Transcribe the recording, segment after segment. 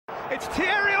It's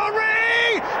Thierry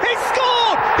Henry! He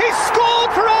scored! He scored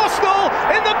for Arsenal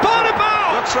in the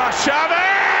Bernabeu! Looks like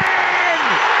Shannon!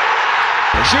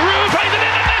 Giroud plays it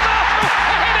in the middle!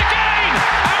 Ahead again!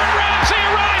 Aaron Ramsey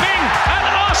arriving!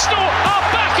 And Arsenal are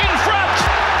back in front!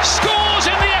 Scores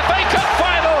in the FA Cup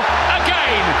final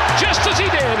again! Just as he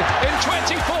did in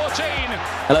 2014!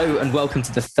 Hello and welcome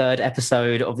to the third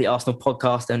episode of the Arsenal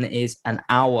podcast, and it is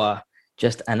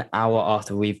just an hour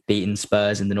after we've beaten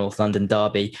Spurs in the North London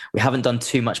derby. We haven't done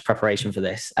too much preparation for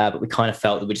this, but we kind of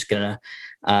felt that we're just going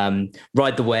to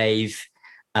ride the wave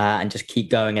and just keep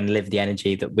going and live the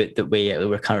energy that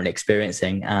we're currently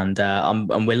experiencing. And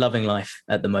we're loving life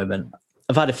at the moment.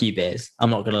 I've had a few beers.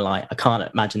 I'm not going to lie. I can't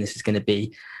imagine this is going to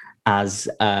be as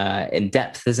in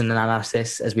depth as an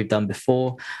analysis as we've done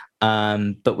before.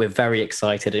 But we're very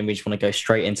excited and we just want to go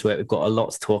straight into it. We've got a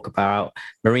lot to talk about.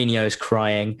 Mourinho's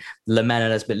crying.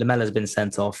 Lamella's been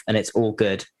sent off and it's all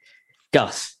good.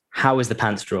 Gus, how is the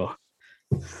pants draw?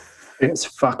 It's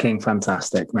fucking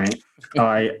fantastic, mate.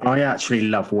 I actually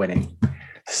love winning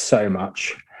so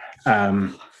much.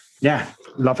 Loving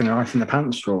life in the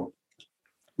pants draw.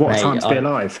 What a time to be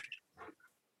alive.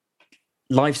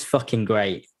 Life's fucking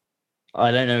great. I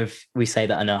don't know if we say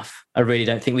that enough. I really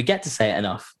don't think we get to say it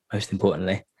enough, most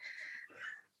importantly.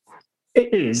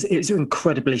 It is. It's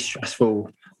incredibly stressful,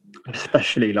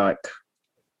 especially like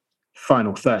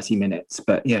final 30 minutes.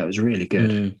 But yeah, it was really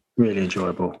good. Really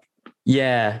enjoyable.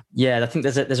 Yeah. I think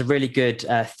there's a really good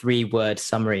 3-word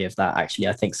summary of that, actually,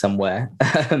 I think somewhere,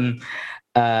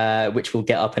 which we'll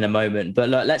get up in a moment. But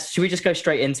look, should we just go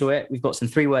straight into it? We've got some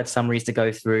 3-word summaries to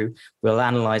go through. We'll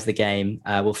analyse the game.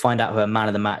 We'll find out who our man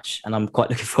of the match. And I'm quite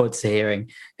looking forward to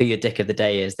hearing who your dick of the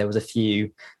day is. There was a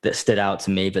few that stood out to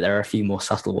me, but there are a few more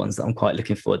subtle ones that I'm quite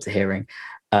looking forward to hearing.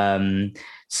 So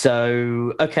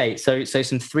some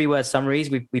 3-word summaries.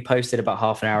 We posted about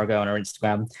half an hour ago on our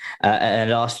Instagram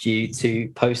and asked you to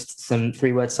post some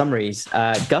 3-word summaries.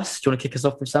 Gus, do you want to kick us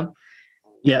off with some?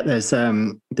 Yeah, there's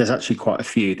actually quite a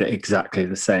few that are exactly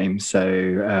the same. So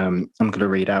I'm going to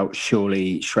read out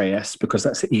Surely Shreyas because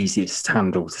that's the easiest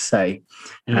handle to say.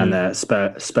 And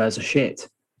Spurs are shit.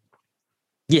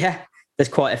 Yeah, there's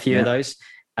quite a few of those.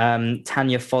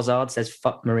 Tanya Fozzard says,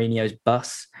 fuck Mourinho's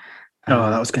bus.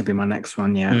 That was going to be my next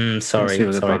one, yeah. Sorry,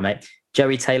 mate.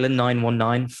 Joey Taylor,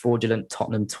 919, fraudulent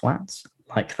Tottenham twats.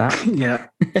 Like that. Yeah.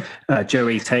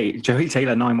 Joey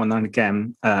Taylor, 919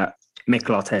 again.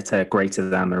 Mikel Arteta greater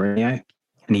than Mourinho,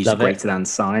 and he's greater than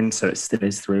sign, so it still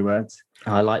is 3 words.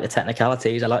 I like the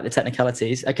technicalities.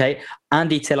 Okay,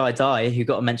 Andy Till I Die, who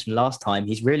got a mention last time,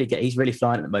 he's really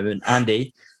flying at the moment.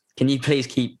 Andy, can you please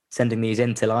keep sending these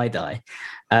in till I die?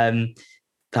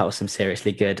 That was some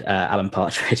seriously good Alan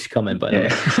Partridge comment, by the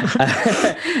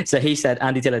way. So he said,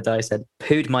 Andy Till I Die said,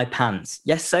 pooed my pants.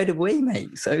 Yes, so did we,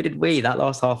 mate. So did we. That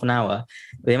last half an hour,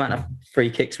 the amount of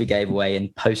free kicks we gave away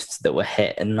and posts that were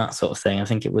hit and that sort of thing. I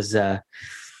think it was,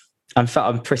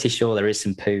 I'm pretty sure there is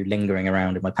some poo lingering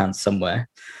around in my pants somewhere.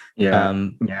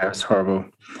 Yeah, it's horrible.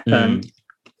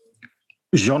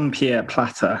 Jean-Pierre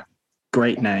Platter,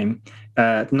 great name.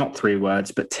 Not 3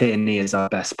 words, but Tierney is our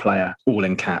best player, all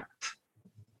in caps.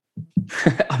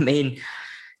 I mean,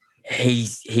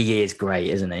 he is great,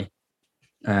 isn't he?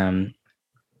 And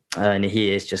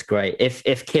he is just great.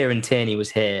 If Kieran Tierney was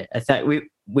here, I think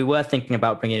we were thinking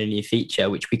about bringing a new feature,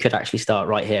 which we could actually start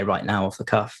right here, right now, off the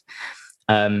cuff,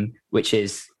 which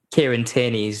is Kieran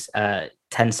Tierney's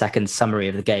 10-second summary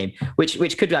of the game,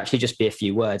 which could actually just be a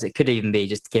few words. It could even be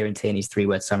just Kieran Tierney's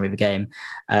 3-word summary of the game,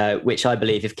 which I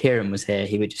believe if Kieran was here,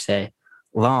 he would just say,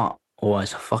 "That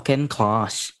was fucking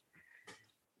class."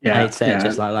 Yeah, I'd say it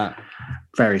just like that.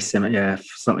 Very similar, yeah,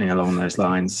 something along those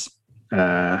lines.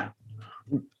 I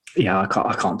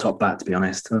can't top that, to be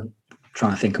honest. I'm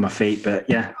trying to think on my feet, but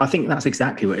yeah, I think that's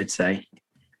exactly what it'd say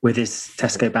with his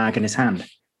Tesco bag in his hand.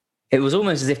 It was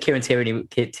almost as if Kieran Tierney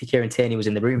was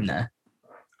in the room there.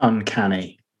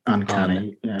 Uncanny.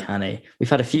 Yeah. We've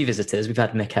had a few visitors. We've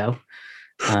had Mikel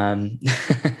and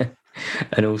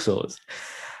all sorts.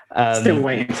 Still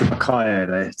waiting for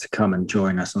Makayo to come and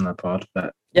join us on the pod,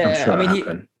 but I'm sure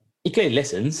he clearly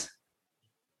listens.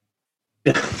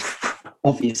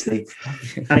 Obviously.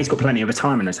 And he's got plenty of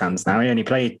time in his hands now. He only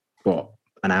played,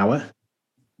 an hour?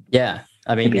 Yeah,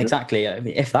 I mean, exactly. I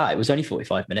mean, if that, it was only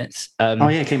 45 minutes.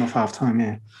 It came off half time,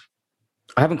 yeah.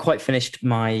 I haven't quite finished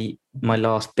my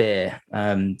last beer.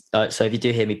 So if you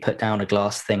do hear me put down a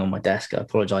glass thing on my desk, I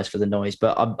apologise for the noise,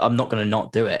 but I'm not going to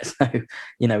not do it. So,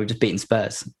 we've just beaten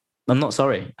Spurs. I'm not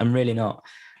sorry. I'm really not.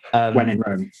 When in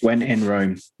Rome.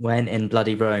 When in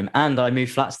bloody Rome. And I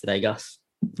moved flats today, Gus.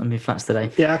 I moved flats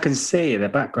today. Yeah, I can see the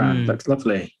background. Looks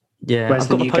lovely. Yeah. Where's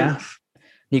the new gaff?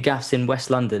 New gaff's in West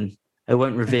London. I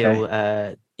won't reveal,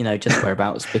 just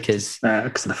whereabouts because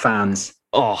of the fans.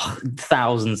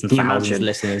 Thousands and thousands of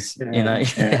listeners.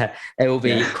 Yeah. They will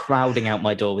be crowding out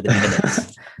my door within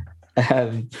minutes.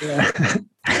 The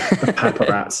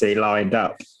paparazzi lined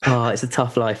up. Oh, it's a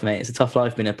tough life, mate. It's a tough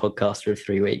life being a podcaster of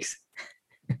 3 weeks.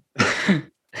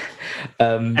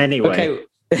 Anyway,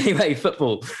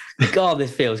 football. God,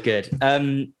 this feels good.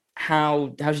 How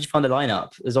did you find the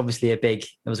lineup? There's obviously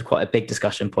quite a big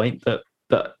discussion point, but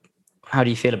how do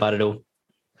you feel about it all?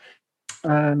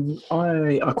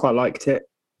 I quite liked it.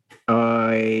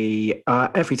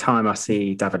 Every time I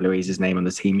see David Luiz's name on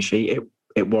the team sheet,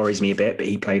 it worries me a bit, but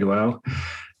he played well.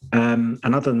 And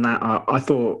other than that, I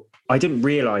thought I didn't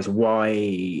realise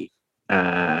why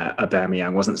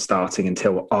Aubameyang wasn't starting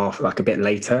until after, like a bit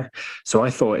later. So I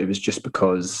thought it was just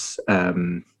because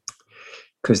Lacazette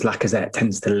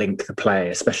tends to link the play,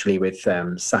 especially with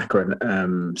Saka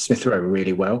and Smith Rowe,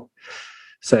 really well.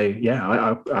 So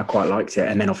yeah, I quite liked it.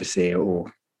 And then obviously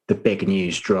the big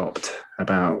news dropped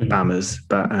about Bammers,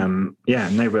 but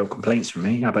no real complaints from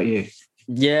me. How about you?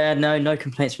 Yeah, no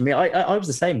complaints from me. I was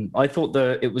the same. I thought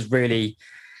that it was really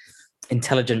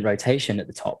intelligent rotation at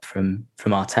the top from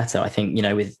Arteta. I think,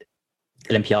 with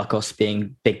Olympiacos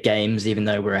being big games, even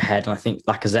though we're ahead, and I think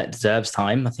Lacazette deserves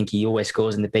time. I think he always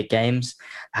scores in the big games.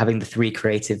 Having the three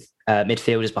creative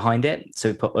midfielders behind it, so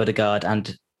we put Odegaard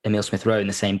and Emile Smith-Rowe in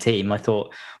the same team. I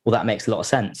thought, well, that makes a lot of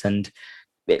sense. And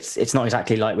it's not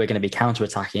exactly like we're going to be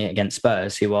counter-attacking against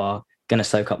Spurs, who are going to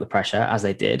soak up the pressure, as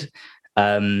they did,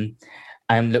 and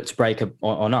look to break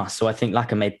on us. So I think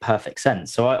Laka made perfect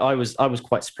sense. So I was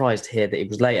quite surprised to hear that it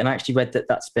was late. And I actually read that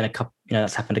that's been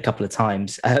that's happened a couple of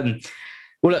times.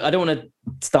 Well, look, I don't want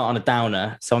to start on a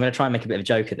downer, so I'm going to try and make a bit of a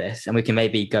joke of this, and we can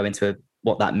maybe go into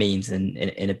what that means in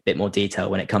a bit more detail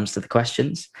when it comes to the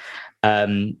questions,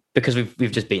 because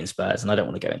we've just beaten Spurs, and I don't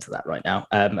want to go into that right now.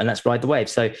 And let's ride the wave.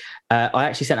 So I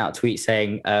actually sent out a tweet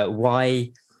saying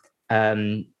why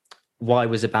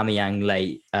was Aubameyang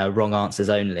late? Wrong answers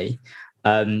only.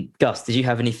 Gus, did you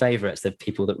have any favourites of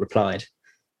people that replied?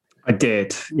 I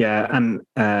did, yeah. And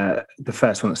the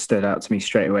first one that stood out to me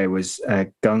straight away was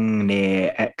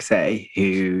Gungnir XA,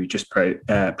 who just playing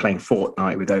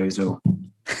Fortnite with Ozil.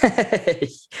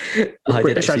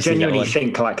 Which I genuinely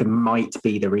think might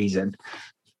be the reason.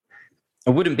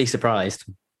 I wouldn't be surprised.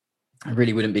 I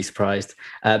really wouldn't be surprised.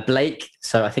 Blake,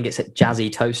 so I think it's at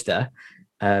Jazzy Toaster,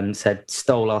 said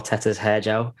stole Arteta's hair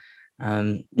gel.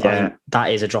 That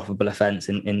is a droppable offence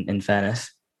in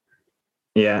fairness.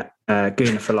 Yeah,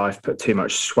 Guna for Life put too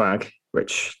much swag,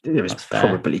 which is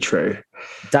probably true.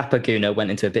 Dapper Guna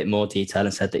went into a bit more detail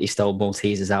and said that he stole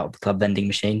Maltesers out of the club vending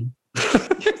machine.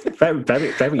 Very,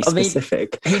 very, very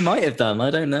specific. He might have done. I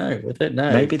don't know.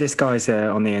 Maybe this guy's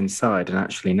on the inside and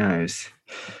actually knows.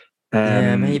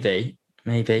 Yeah, maybe.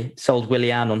 Sold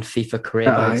Willian on FIFA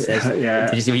career mode. Yeah.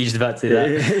 Did you see what you just about to do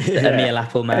that? Emile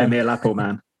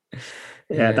Appleman.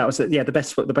 Yeah, that was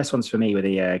the best ones for me were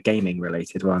the gaming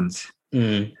related ones.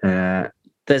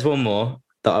 There's one more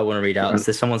that I want to read out.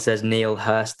 So someone says Neil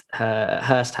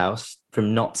Hursthouse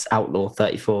from Knots Outlaw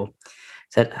 34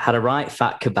 said, had a right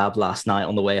fat kebab last night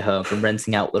on the way home from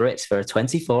renting out the Ritz for a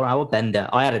 24-hour bender.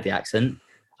 I added the accent.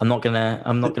 I'm not gonna.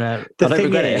 The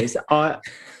thing is, I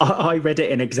read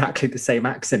it in exactly the same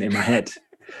accent in my head.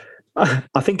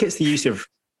 I think it's the use of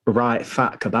right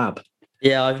fat kebab.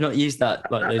 Yeah, I've not used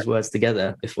those words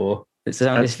together before. It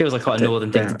feels like quite a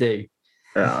northern thing to do.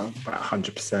 Yeah, about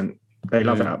 100%. They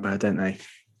love it out there, don't they?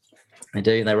 They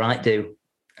do. They right do.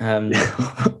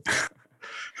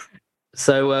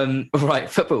 So, right,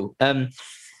 football.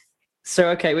 So,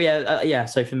 okay, well,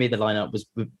 so for me, the lineup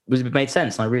was made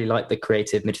sense. And I really like the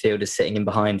creative midfielders sitting in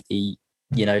behind the,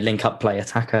 link-up play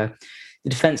attacker. The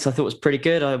defence, I thought, was pretty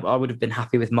good. I would have been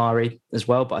happy with Mari as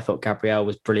well, but I thought Gabriel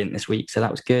was brilliant this week, so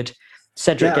that was good.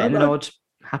 Cedric getting an odd.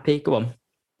 Happy? Go on.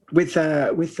 With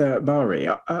Mari,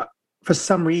 for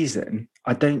some reason,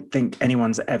 I don't think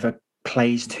anyone's ever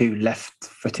plays two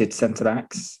left-footed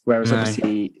centre-backs, whereas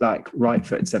obviously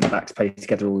right-footed centre-backs play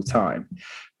together all the time.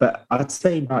 But I'd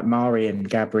say Mari and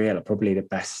Gabriel are probably the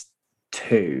best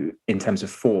two in terms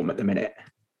of form at the minute.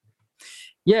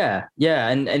 Yeah.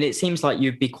 And it seems like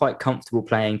you'd be quite comfortable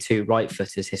playing two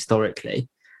right-footers historically.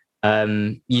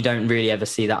 You don't really ever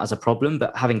see that as a problem,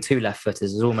 but having two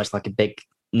left-footers is almost like a big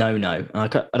no-no. I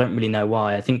don't really know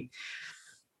why. I think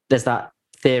there's that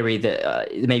theory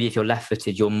that maybe if you're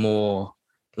left-footed, you're more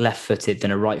left-footed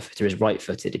than a right-footer is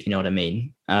right-footed, if you know what I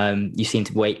mean. You seem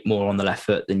to weight more on the left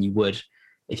foot than you would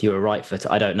if you were a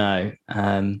right-footer. I don't know.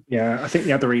 I think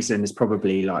the other reason is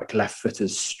probably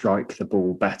left-footers strike the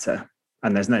ball better.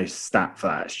 And there's no stat for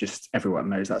that. It's just everyone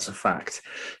knows that's a fact.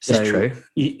 So It's true.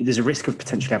 There's a risk of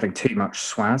potentially having too much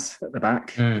swaz at the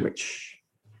back, which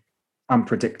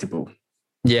unpredictable.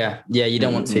 Yeah. You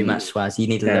don't want too much swaz. You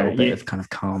need a little bit of kind of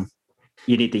calm.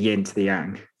 You need the yin to the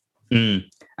yang.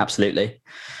 Absolutely.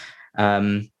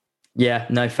 Yeah,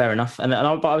 no, fair enough. But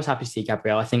I was happy to see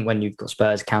Gabriel. I think when you've got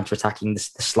Spurs counter-attacking, the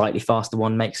slightly faster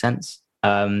one makes sense.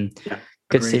 Good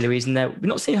to see Luiz in there. We've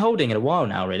not seen Holding in a while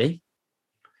now, really.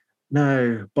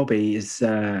 No, Bobby is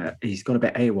he's got a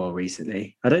bit AWOL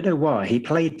recently. I don't know why. He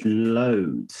played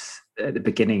loads at the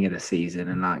beginning of the season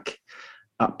and like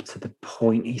up to the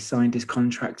point he signed his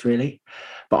contract, really.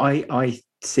 But I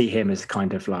see him as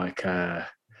kind of like a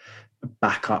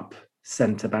backup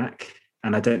centre back.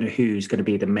 And I don't know who's going to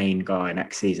be the main guy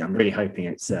next season. I'm really hoping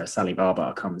it's Sally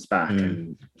Barber comes back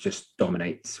and just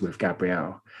dominates with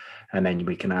Gabriel. And then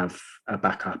we can have a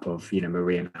backup of,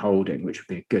 Marie and Holding, which would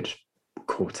be a good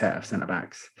quartet of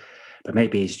centre-backs. But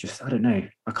maybe he's just, I don't know.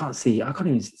 I can't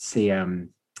even see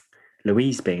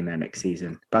Luiz being there next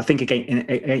season. But I think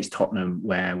against Tottenham,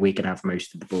 where we can have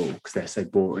most of the ball because they're so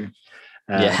boring,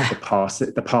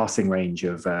 the passing range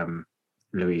of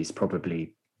Luiz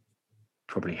probably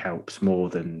helps more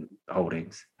than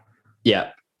Holdings.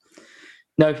 Yeah.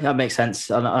 No, that makes sense.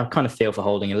 I kind of feel for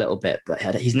Holding a little bit, but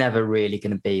he's never really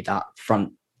going to be that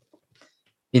front.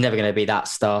 He's never going to be that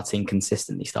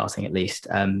consistently starting at least.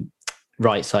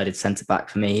 Right-sided centre-back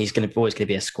for me. He's always going to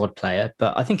be a squad player,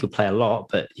 but I think he'll play a lot,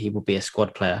 but he will be a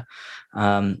squad player.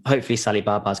 Hopefully Sally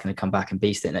Barber is going to come back and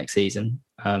beast it next season.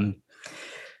 Fair.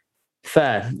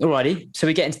 Alrighty. So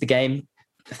we get into the game.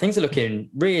 Things are looking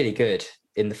really good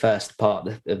in the first part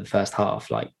of the first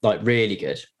half, like really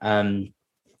good.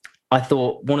 I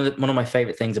thought one of my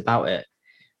favourite things about it,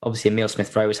 obviously Emile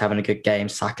Smith-Rowe was having a good game.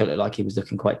 Saka looked like he was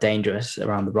looking quite dangerous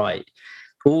around the right.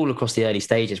 All across the early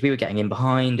stages, we were getting in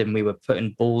behind and we were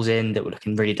putting balls in that were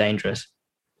looking really dangerous.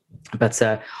 But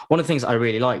one of the things I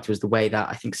really liked was the way that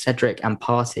I think Cedric and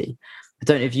Partey, I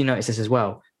don't know if you noticed this as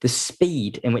well, the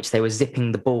speed in which they were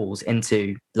zipping the balls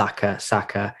into Laka,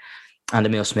 Saka and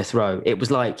Emile Smith-Rowe. It was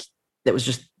the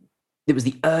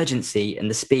urgency and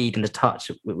the speed and the touch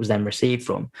it was then received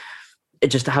from. I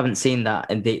just haven't seen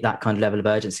that in that kind of level of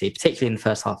urgency, particularly in the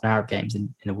first half an hour of games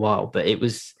in a while. But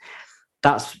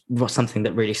that's something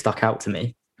that really stuck out to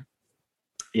me.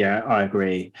 Yeah, I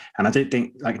agree. And I don't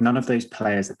think none of those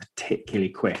players are particularly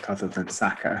quick other than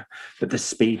Saka, but the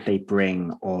speed they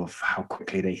bring of how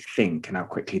quickly they think and how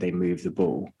quickly they move the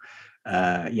ball.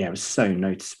 It was so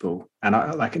noticeable. And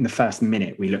in the first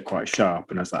minute, we looked quite sharp.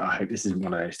 And I was like, I hope this isn't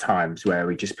one of those times where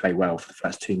we just play well for the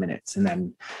first 2 minutes and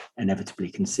then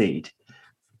inevitably concede.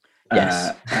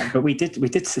 Yes. But we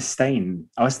did sustain.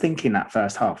 I was thinking that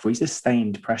first half, we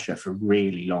sustained pressure for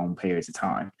really long periods of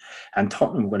time. And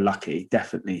Tottenham were lucky,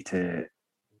 definitely, to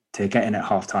get in at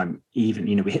halftime. Even,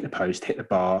 we hit the post, hit the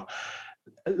bar.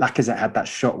 Lacazette had that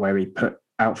shot where he put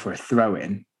out for a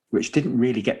throw-in, which didn't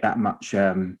really get that much...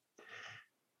 many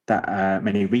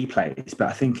replays, but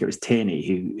I think it was Tierney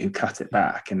who cut it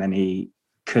back, and then he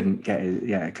couldn't get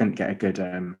a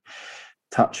good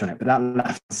touch on it. But that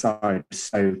left side was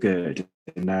so good.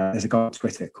 And there's a guy on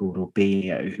Twitter called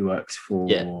Orbinio who works for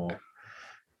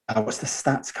what's the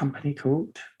stats company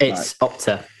called? It's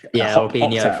Opta. Yeah,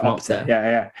 Orbinio from Opta.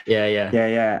 Yeah.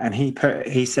 And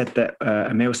he said that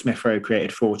Emile Smith-Rowe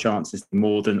created 4 chances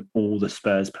more than all the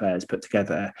Spurs players put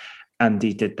together. And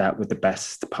he did that with the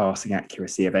best passing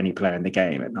accuracy of any player in the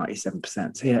game at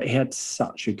 97%. So he had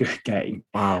such a good game.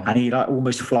 Wow. And he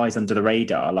almost flies under the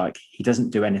radar. He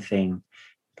doesn't do anything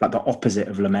like the opposite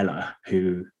of Lamella,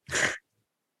 who,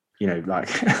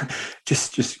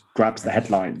 just grabs the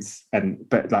headlines.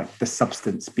 But the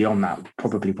substance beyond that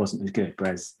probably wasn't as good.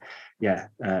 Whereas,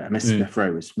 Mr.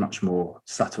 Smith-Rowe was much more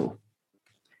subtle.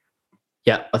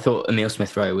 Yeah, I thought Emile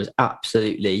Smith-Rowe was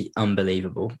absolutely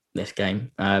unbelievable this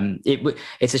game.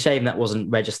 It's a shame that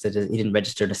wasn't registered. He didn't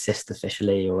register an assist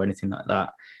officially or anything like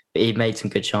that. But he made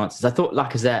some good chances. I thought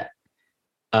Lacazette,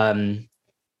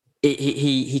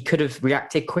 he could have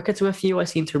reacted quicker to a few. I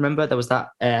seem to remember there was that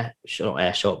air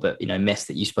shot, but miss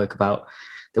that you spoke about.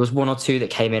 There was 1 or 2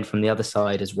 that came in from the other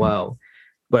side as well,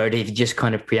 where if he just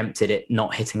kind of preempted it,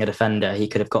 not hitting a defender, he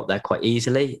could have got there quite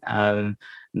easily.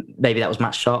 Maybe that was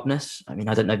match sharpness. I mean,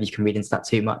 I don't know if you can read into that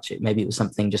too much. Maybe it was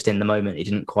something just in the moment. He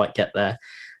didn't quite get there.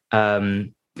 But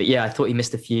I thought he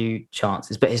missed a few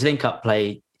chances. But his link-up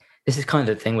play, this is kind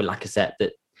of the thing with Lacazette,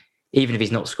 that even if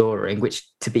he's not scoring, which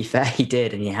to be fair, he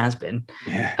did and he has been,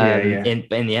 in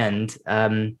the end,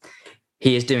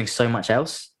 he is doing so much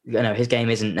else. His game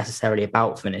isn't necessarily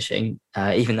about finishing,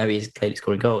 even though he's clearly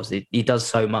scoring goals. He does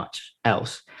so much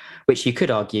else, which you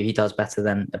could argue he does better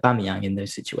than Aubameyang in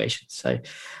those situations. So,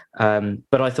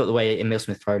 but I thought the way Emile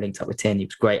Smith-Rowe linked up with Tierney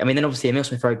was great. I mean, then obviously Emile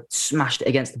Smith-Rowe smashed it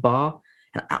against the bar,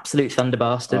 an absolute thunder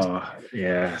bastard. Oh,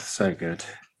 yeah, so good.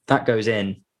 That goes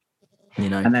in,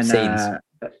 And then scenes.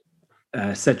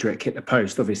 Cedric hit the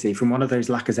post, obviously, from one of those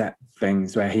Lacazette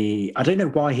things where I don't know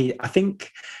why I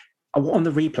think on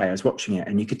the replay, I was watching it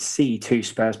and you could see two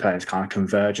Spurs players kind of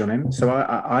converge on him. So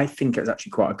I think it was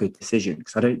actually quite a good decision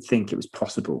because I don't think it was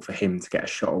possible for him to get a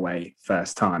shot away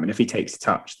first time. And if he takes a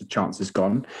touch, the chance is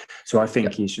gone. So I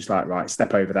think he's just like, right,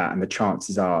 step over that. And the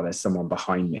chances are there's someone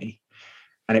behind me.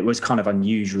 And it was kind of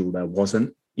unusual. There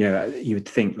wasn't, you would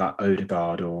think like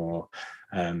Odegaard or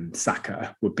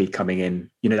Saka would be coming in,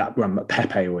 that run that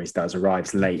Pepe always does,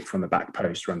 arrives late from the back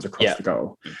post, runs across the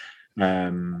goal.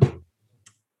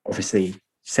 Obviously,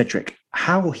 Cedric,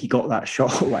 how he got that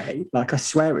shot away, like I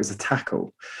swear it was a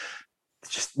tackle.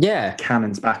 Just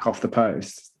cannons back off the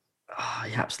post. Oh,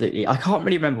 yeah, absolutely. I can't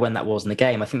really remember when that was in the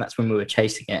game. I think that's when we were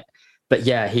chasing it. But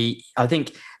yeah, I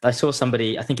think I saw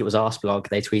somebody, I think it was Arsblog,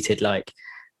 they tweeted like,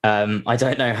 I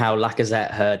don't know how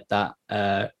Lacazette heard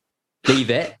that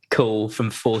leave it call from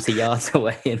 40 yards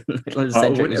away. And it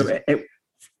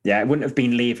wouldn't have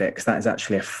been leave it because that is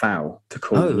actually a foul to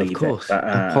call leave of course. It.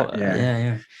 But,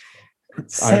 yeah.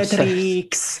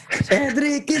 Cedric,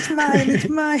 it's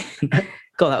mine.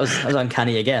 God, that was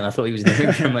uncanny again. I thought he was in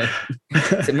the room.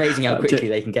 It's amazing how quickly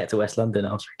they can get to West London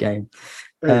after a game.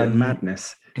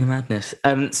 Madness.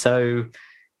 So,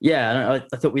 yeah,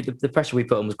 I thought the pressure we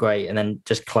put on was great, and then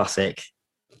just classic,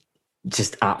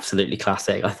 just absolutely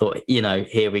classic. I thought,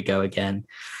 here we go again.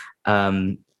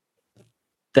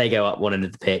 They go up one end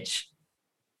of the pitch.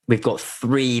 We've got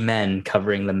three men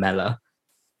covering Lamela,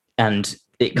 and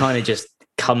it kind of just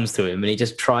comes to him, and he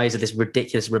just tries this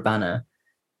ridiculous Rabana.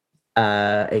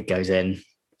 It goes in.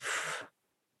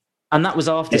 And that was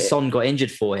after Son got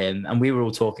injured for him, and we were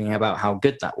all talking about how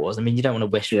good that was. I mean, you don't want to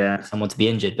wish someone to be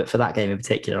injured, but for that game in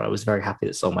particular, I was very happy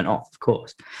that Son went off, of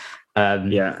course.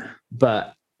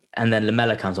 But, and then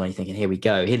Lamela comes on, you're thinking, here we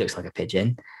go. He looks like a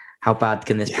pigeon. How bad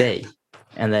can this be?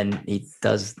 And then he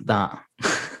does that.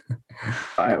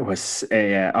 It was,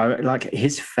 I like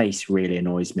his face really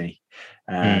annoys me.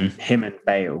 Him and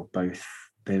Bale, both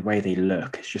the way they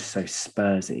look, it's just so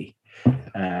Spursy.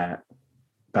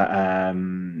 But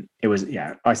it was,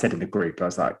 I said in the group, I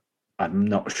was like, I'm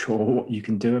not sure what you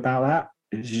can do about that.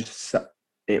 It was just,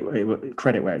 it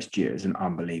credit where it's due. It was an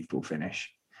unbelievable finish.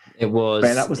 It was.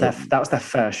 But that was their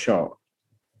first shot.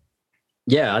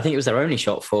 Yeah, I think it was their only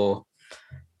shot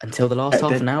until the last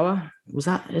half an hour. Is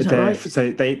that right?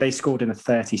 So they scored in a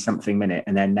 30-something minute,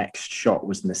 and their next shot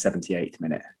was in the 78th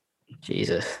minute.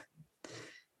 Jesus.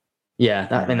 Yeah,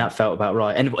 that felt about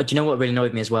right. And do you know what really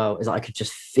annoyed me as well is that I could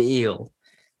just feel,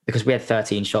 because we had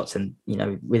 13 shots and,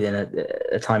 within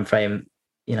a time frame,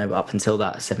 up until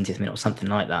that 70th minute or something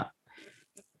like that.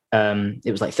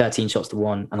 It was like 13 shots to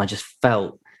 1. And I just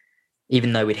felt,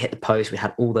 even though we'd hit the post, we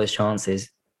had all those chances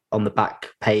on the back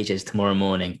pages tomorrow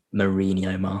morning,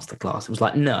 Mourinho masterclass. It was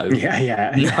like, no,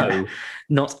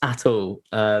 not at all.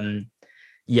 So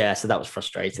that was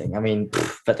frustrating. I mean,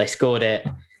 but they scored it.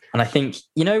 And I think,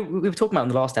 we were talking about in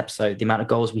the last episode, the amount of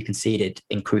goals we conceded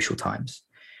in crucial times.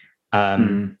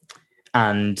 And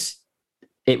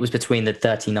it was between the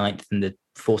 39th and the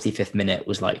 45th minute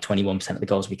was like 21% of the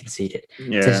goals we conceded.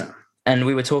 Yeah. And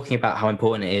we were talking about how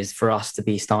important it is for us to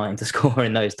be starting to score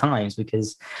in those times,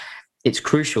 because it's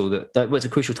crucial that it's a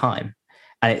crucial time,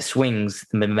 and it swings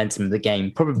the momentum of the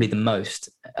game probably the most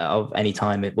of any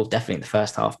time. Well, definitely in the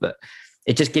first half, but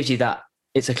it just gives you that.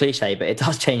 It's a cliche, but it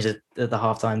does change the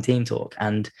halftime team talk.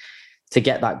 And to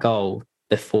get that goal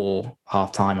before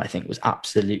halftime, I think was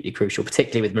absolutely crucial,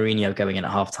 particularly with Mourinho going in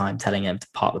at halftime, telling him to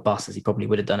park the bus, as he probably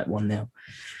would have done at 1-0.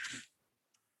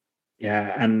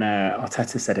 Yeah, and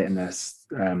Arteta said it in this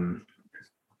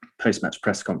post-match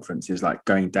press conference. He was like,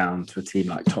 going down to a team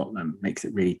like Tottenham makes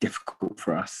it really difficult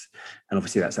for us. And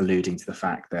obviously that's alluding to the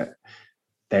fact that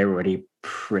they're already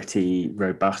pretty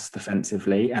robust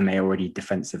defensively, and they're already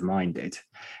defensive-minded.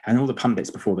 And all the pundits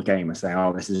before the game were saying,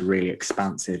 oh, this is a really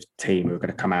expansive team who are going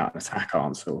to come out and attack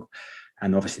Arsenal.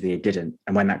 And obviously they didn't.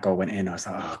 And when that goal went in, I was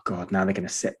like, oh, God, now they're going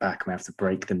to sit back and we have to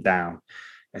break them down.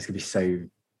 It's going to be so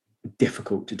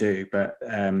difficult to do. But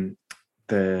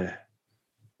the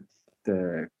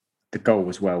goal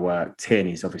was well worked.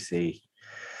 Tierney's obviously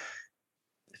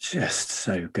just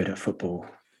so good at football.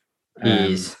 He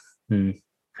is.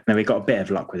 Then we got a bit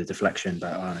of luck with the deflection,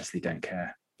 but I honestly don't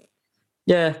care.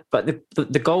 Yeah, but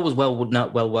the goal was well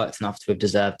worked enough to have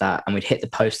deserved that, and we'd hit the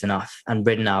post enough and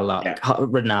ridden our luck,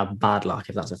 ridden our bad luck,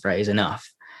 if that's a phrase,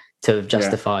 enough to have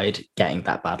justified getting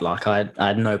that bad luck. I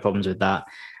had no problems with that.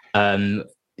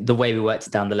 The way we worked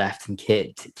it down the left and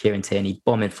Kieran Tierney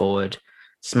bombing forward,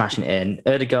 smashing it in.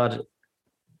 Ødegaard,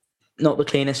 not the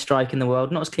cleanest strike in the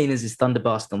world, not as clean as his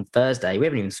Thunderbust on Thursday. We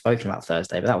haven't even spoken about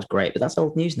Thursday, but that was great. But that's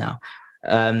old news now.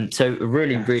 So a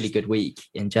really good week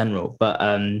in general. But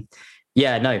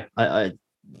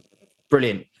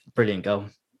brilliant goal.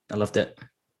 I loved it.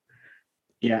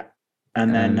 Yeah.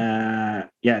 And then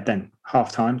then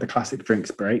half time, the classic drinks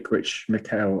break, which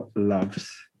Mikel loves.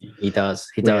 He does.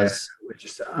 We're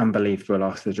just unbelievable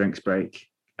after the drinks break.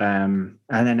 And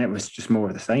then it was just more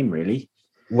of the same, really.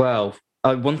 Well,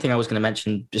 one thing I was going to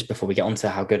mention just before we get on to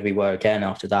how good we were again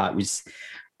after that was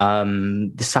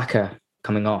the Saka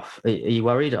coming off. Are you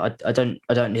worried? I didn't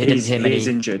hear many. He's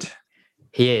injured.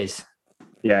 He is.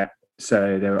 Yeah.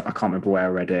 So I can't remember where I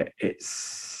read it.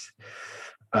 It's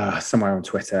somewhere on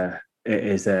Twitter. It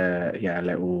is a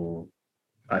little,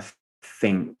 I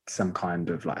think, some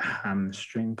kind of like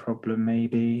hamstring problem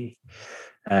maybe.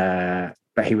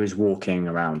 But he was walking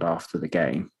around after the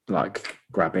game, like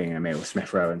grabbing Emile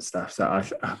Smith-Rowe and stuff. So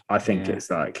I think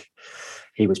it's like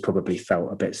he was probably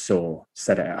felt a bit sore.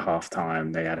 Said it at half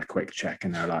time. They had a quick check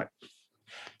and they're like,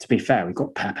 to be fair, we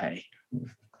got Pepe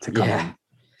to come in.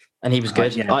 And he was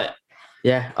good. I'd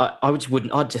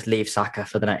just leave Saka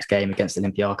for the next game against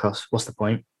Olympiacos. What's the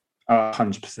point?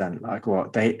 100%. Like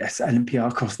what?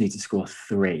 Olympiacos need to score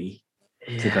 3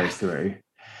 to go through.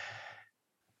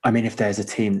 I mean, if there's a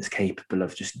team that's capable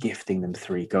of just gifting them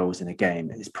 3 goals in a game,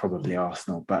 it's probably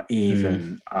Arsenal. But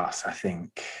even us, I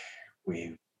think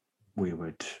we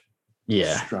would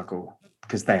struggle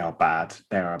because they are bad.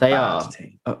 They are a bad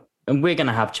team. And we're going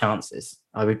to have chances.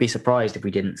 I would be surprised if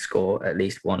we didn't score at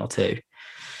least 1 or 2.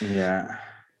 Yeah.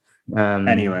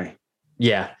 Anyway.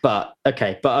 Yeah, but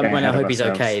okay. But I hope he's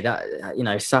okay.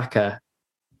 That, Saka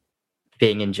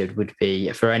being injured would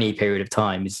be, for any period of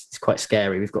time, is quite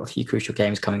scary. We've got a few crucial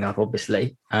games coming up,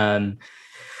 obviously. I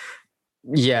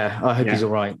hope he's all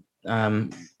right.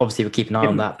 Obviously, we'll keep an eye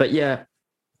on that. But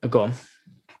go on.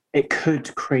 It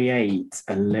could create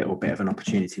a little bit of an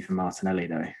opportunity for Martinelli,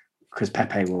 though, because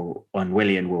Pepe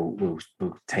Willian will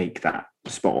take that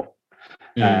spot.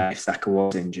 If Saka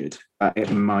was injured,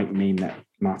 it might mean that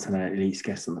Martinelli at least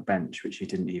gets on the bench, which he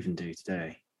didn't even do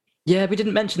today. Yeah, we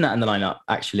didn't mention that in the lineup,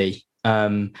 actually.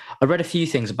 I read a few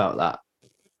things about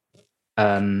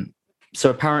that. So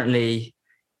apparently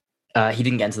he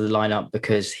didn't get into the lineup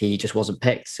because he just wasn't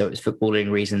picked. So it was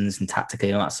footballing reasons and tactically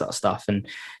and all that sort of stuff. And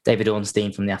David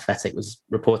Ornstein from The Athletic was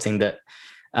reporting that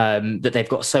they've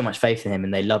got so much faith in him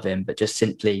and they love him, but just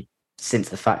simply since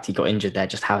the fact he got injured, there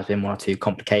just has been 1 or 2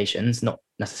 complications, not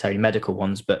necessarily medical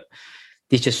ones, but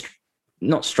he's just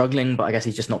not struggling, but I guess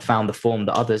he's just not found the form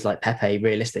that others like Pepe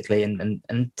realistically and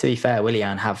to be fair,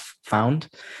 Willian have found.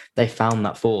 They found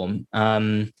that form.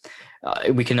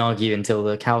 We can argue until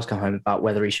the cows come home about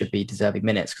whether he should be deserving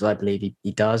minutes, because I believe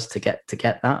he does to get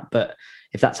that. But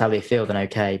if that's how they feel, then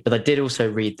okay. But I did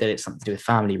also read that it's something to do with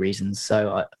family reasons,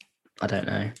 so I don't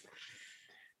know.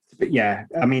 But yeah,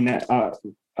 I mean, it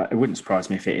wouldn't surprise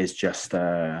me if it is just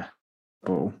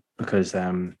ball, because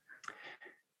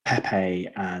Pepe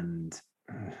and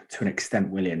to an extent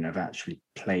Willian have actually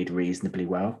played reasonably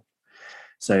well.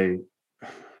 So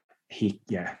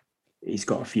he's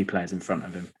got a few players in front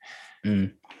of him.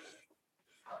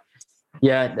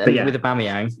 Yeah, with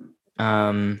Aubameyang,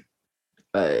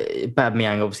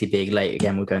 Aubameyang obviously being late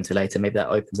again, we'll go into later. Maybe that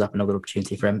opens up another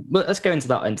opportunity for him. But let's go into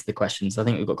the questions. I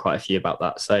think we've got quite a few about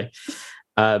that. So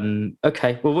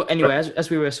okay. Well, anyway, as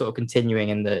we were sort of continuing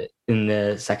in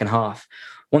the second half,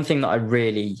 one thing that I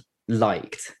really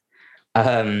liked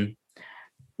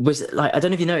was, like, I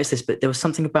don't know if you noticed this, but there was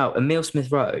something about Emile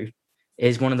Smith-Rowe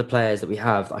is one of the players that we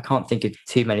have. I can't think of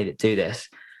too many that do this.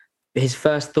 His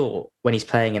first thought when he's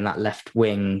playing in that left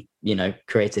wing,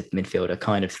 creative midfielder,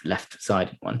 kind of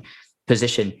left-sided one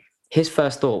position, his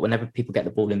first thought whenever people get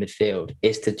the ball in midfield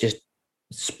is to just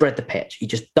spread the pitch. He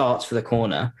just darts for the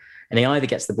corner and he either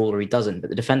gets the ball or he doesn't, but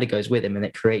the defender goes with him and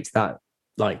it creates that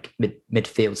like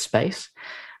midfield space.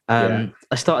 I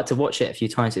started to watch it a few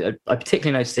times. I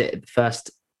particularly noticed it at the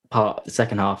first part of the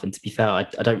second half. And to be fair, I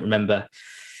don't remember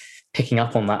picking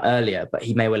up on that earlier, but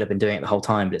he may well have been doing it the whole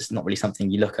time, but it's not really something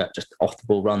you look at, just off the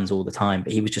ball runs all the time.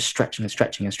 But he was just stretching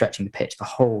the pitch the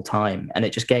whole time. And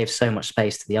it just gave so much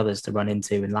space to the others to run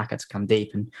into and Laka to come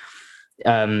deep. And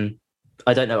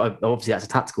I don't know, obviously that's a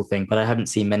tactical thing, but I haven't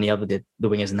seen many other the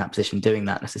wingers in that position doing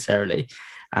that necessarily.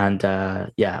 And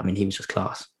he was just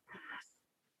class.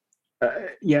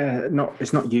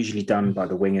 It's not usually done by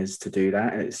the wingers to do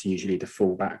that. It's usually the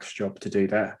fullback's job to do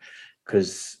that,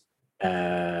 because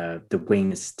the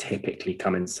wings typically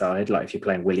come inside. Like if you're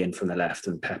playing Willian from the left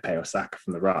and Pepe or Saka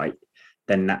from the right,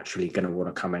 they're naturally going to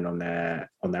want to come in on their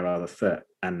other foot.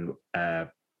 And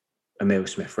Emile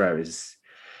Smith-Rowe is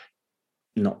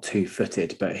not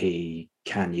two-footed, but he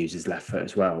can use his left foot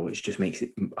as well, which just makes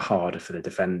it harder for the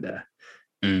defender.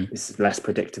 It's less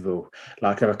predictable.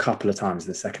 Like there were a couple of times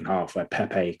in the second half where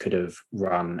Pepe could have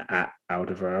run at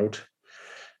Alderweireld,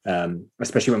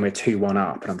 especially when we're 2-1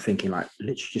 up, and I'm thinking like,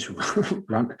 literally just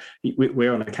run.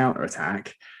 We're on a counter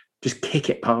attack, just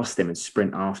kick it past him and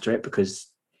sprint after it, because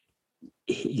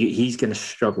he's going to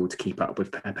struggle to keep up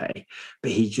with Pepe,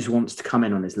 but he just wants to come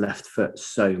in on his left foot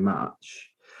so much.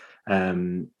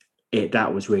 That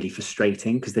was really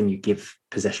frustrating, because then you give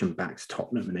possession back to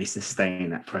Tottenham and they sustain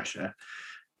that pressure.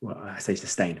 Well, I say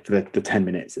sustain for the 10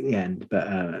 minutes at the end,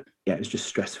 but it was just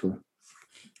stressful.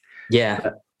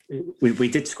 Yeah. We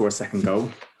did score a second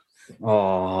goal.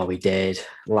 Oh, we did.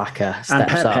 Laka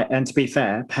steps up. And to be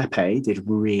fair, Pepe did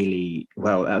really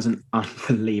well. That was an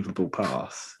unbelievable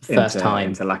pass. First time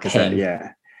into Lacazette,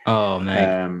 yeah. Oh,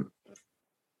 man.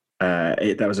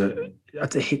 That was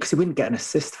because he wouldn't get an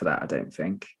assist for that, I don't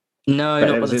think. No,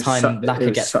 not by the time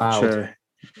Laka gets fouled.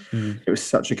 It was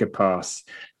such a good pass.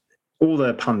 All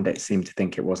the pundits seemed to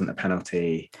think it wasn't a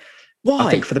penalty. Why? I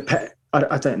think for the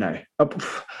I don't know.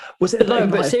 Was it? No,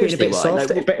 but seriously, a bit soft?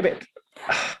 Like,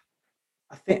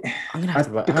 I think I'm gonna have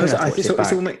to because I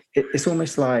think watch it's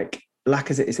almost like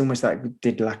Lacazette. It's almost like,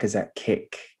 did Lacazette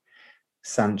kick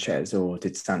Sanchez, or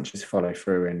did Sanchez follow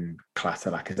through and clatter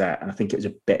Lacazette? And I think it was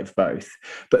a bit of both.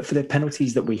 But for the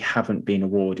penalties that we haven't been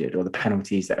awarded, or the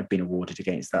penalties that have been awarded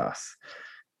against us,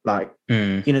 like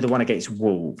the one against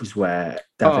Wolves where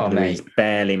David Luiz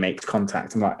barely makes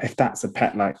contact. I'm like, if that's a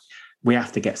pet, like we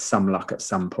have to get some luck at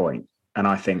some point. And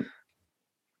I think,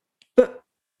 but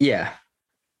yeah,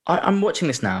 I'm watching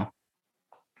this now.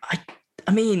 I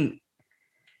mean,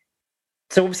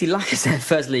 so obviously, like I said,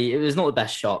 firstly, it was not the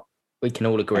best shot. We can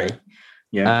all agree.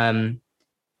 Yeah.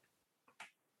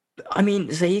 I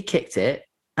mean, so he kicked it,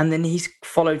 and then he's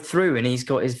followed through, and he's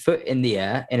got his foot in the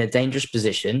air in a dangerous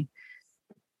position.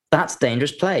 That's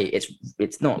dangerous play.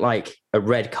 It's not like a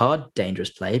red card dangerous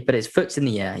play, but his foot's in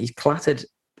the air. He's clattered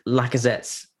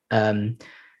Lacazette's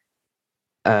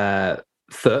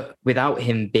foot without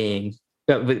him being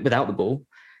without the ball.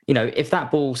 You know, if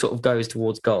that ball sort of goes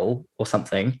towards goal or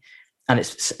something, and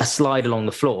it's a slide along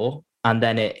the floor, and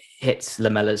then it hits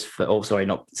Lamella's foot, or sorry,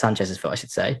 not Sanchez's foot, I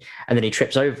should say, and then he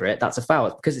trips over it, that's a foul.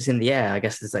 It's because it's in the air. I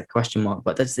guess there's a question mark,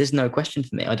 but there's no question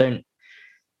for me. I don't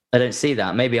see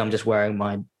that. Maybe I'm just wearing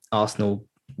my Arsenal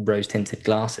rose-tinted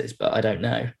glasses, but I don't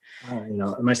know.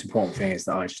 The most important thing is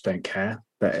that I just don't care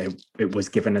that it was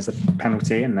given as a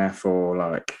penalty, and therefore,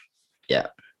 like,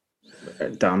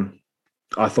 done.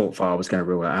 I thought VAR was going to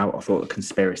rule it out. I thought the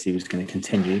conspiracy was going to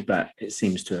continue, but it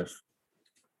seems to have.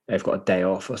 They've got a day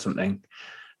off or something.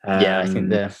 I think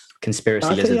the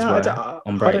conspiracy lizards were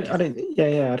on break. I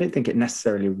don't think it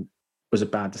necessarily was a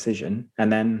bad decision.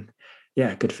 And then,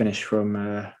 good finish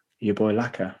from your boy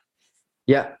Laka.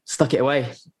 Yeah, stuck it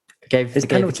away. His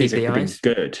penalties have been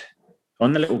good.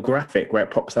 On the little graphic where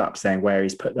it pops up saying where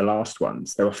he's put the last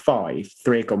ones, there were 5.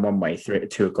 3 had gone one way, 2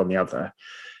 had gone the other.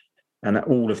 And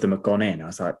all of them have gone in. I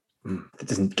was like, that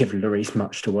doesn't give Lloris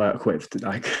much to work with.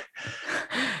 And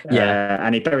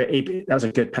he buried. That was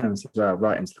a good penalty as well,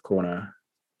 right into the corner.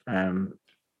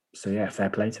 Fair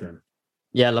play to him.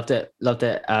 Yeah, loved it.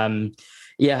 It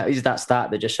was that stat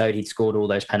that just showed he'd scored all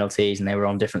those penalties and they were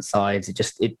on different sides.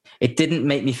 It didn't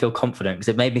make me feel confident, because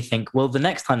it made me think, well, the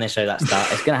next time they show that stat,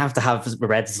 it's going to have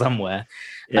red somewhere.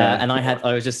 And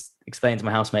I was just explaining to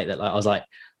my housemate that, like, I was like,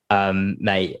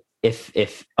 mate, if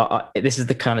this is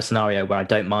the kind of scenario where I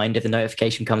don't mind if the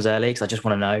notification comes early, because I just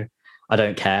want to know. I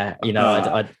don't care, I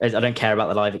don't care about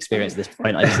the live experience at this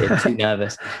point. I just get too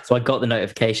nervous. So I got the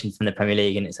notification from the Premier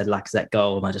League and it said Lacazette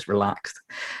goal, and I just relaxed.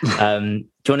 Do you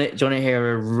want to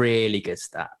hear a really good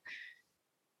stat?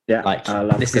 Yeah, like, I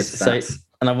love this good is stats. so,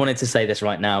 and I wanted to say this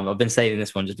right now. I've been saving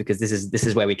this one just because this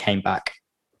is where we came back,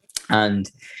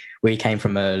 and we came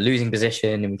from a losing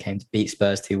position and we came to beat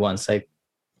Spurs 2-1. So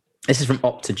this is from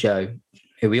Opta Joe,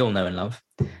 who we all know and love.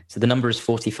 So the number is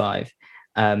 45.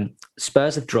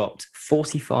 Spurs have dropped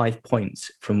 45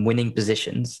 points from winning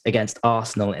positions against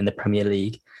Arsenal in the Premier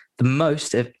League, the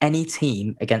most of any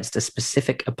team against a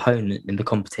specific opponent in the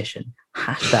competition.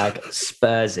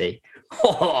 #Spursy.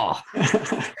 Oh.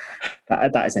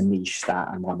 That is a niche stat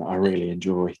and one that I really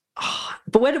enjoy.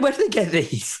 But where do they get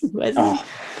these? Apart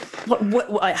from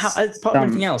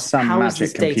anything else, how is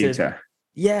this computer? Data?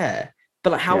 Yeah,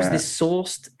 but like, how is this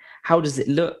sourced? How does it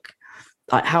look?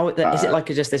 Like how is it like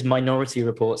just this Minority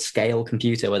Report scale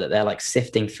computer where they're like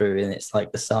sifting through and it's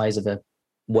like the size of a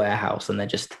warehouse and they're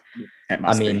just. It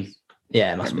must be.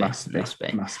 Yeah, it Must be.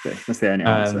 Must be. That's the only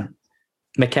answer.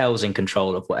 Mikel's in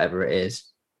control of whatever it is.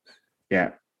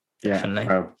 Yeah. Definitely.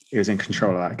 Well, he was in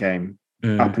control of that game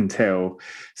up until.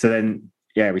 So then,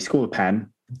 we scored a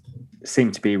pen.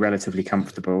 Seemed to be relatively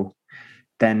comfortable.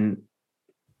 Then,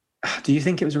 do you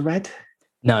think it was a red?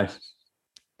 No.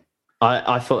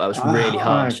 I thought that was really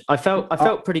harsh. I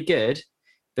felt pretty good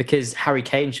because Harry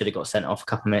Kane should have got sent off a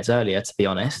couple of minutes earlier, to be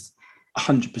honest.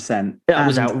 100%. That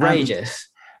was outrageous.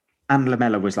 And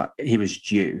Lamela was like, he was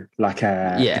due. Like,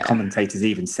 the commentators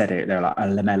even said it. They're like,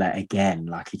 Lamela again.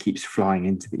 Like, he keeps flying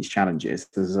into these challenges.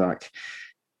 There's like,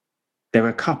 there were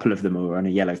a couple of them who were on a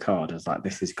yellow card. I was like,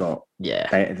 this has got,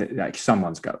 like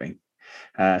someone's going.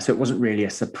 So it wasn't really a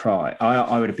surprise.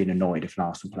 I would have been annoyed if an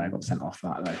Arsenal player got sent off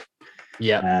for that, though.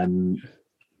 Yeah.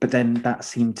 But then that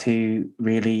seemed to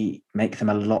really make them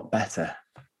a lot better.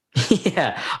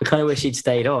 Yeah, I kind of wish he'd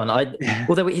stayed on.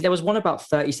 Well, there was one about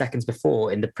 30 seconds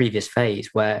before in the previous phase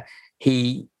where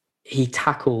he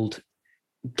tackled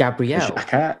Gabriel.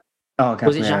 Xhaka? Oh, Gabriel.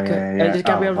 Was it Xhaka? Yeah. Did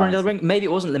Gabriel run the other ring? Maybe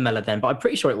it wasn't Lamela then, but I'm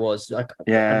pretty sure it was. Like,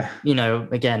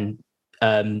 again,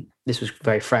 this was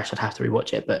very fresh. I'd have to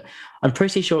rewatch it, but I'm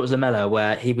pretty sure it was Lamela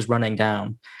where he was running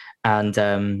down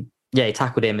and he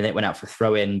tackled him and it went out for a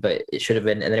throw in, but it should have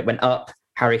been, and then it went up.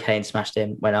 Harry Kane smashed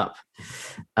him, went up.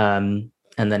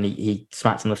 And then he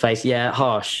smacked him in the face. Yeah,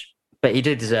 harsh. But he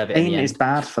did deserve it. Kane is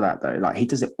bad for that, though. Like, he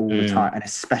does it all the time, and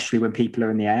especially when people are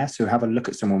in the air. So have a look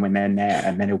at someone when they're in the air,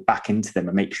 and then he'll back into them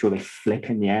and make sure they flip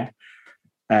in the air.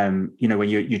 When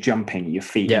you're jumping, your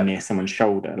feet are near someone's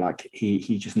shoulder. Like,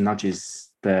 he just nudges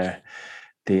the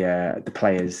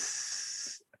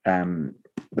player's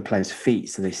feet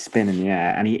so they spin in the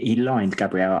air, and he lined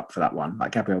Gabriel up for that one.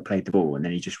 Like, Gabriel played the ball, and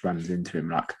then he just runs into him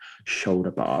like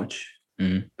shoulder barge.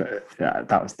 But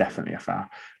that was definitely a foul.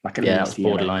 Like, at that was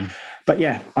borderline. But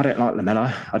I don't like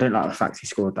Lamela. I don't like the fact he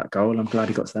scored that goal. I'm glad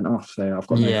he got sent off. So I've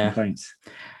got no complaints.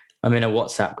 I'm in a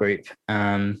WhatsApp group,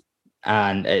 and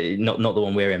not the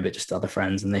one we're in, but just other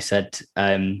friends, and they said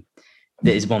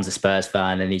this one's a Spurs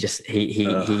fan, and he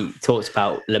talked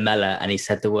about Lamela, and he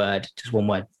said just one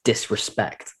word,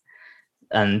 disrespect.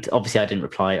 And obviously, I didn't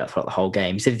reply throughout the whole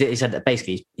game. He said that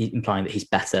basically implying that he's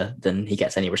better than he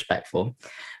gets any respect for.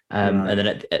 And then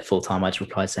at full time, I just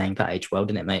replied saying that aged well,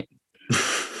 didn't it, mate?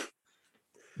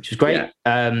 Which was great. Yeah.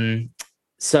 And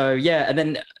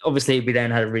then obviously we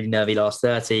then had a really nervy last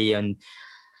 30, and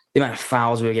the amount of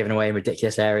fouls we were giving away in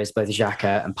ridiculous areas, both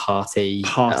Xhaka and Partey.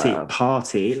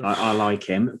 Partey, like, I like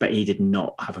him, but he did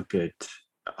not have a good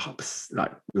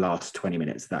last 20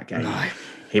 minutes of that game. No.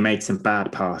 He made some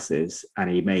bad passes and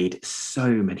he made so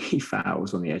many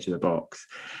fouls on the edge of the box.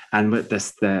 And with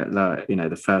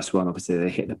the first one, obviously they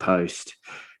hit the post,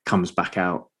 comes back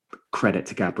out. Credit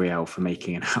to Gabriel for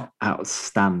making an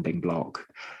outstanding block.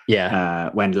 Yeah.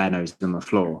 When Leno's on the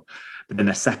floor. But then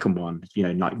the second one,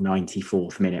 like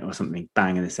 94th minute or something,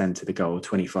 bang in the centre of the goal,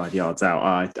 25 yards out.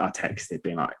 I texted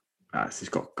being like, this has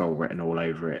got goal written all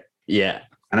over it. Yeah.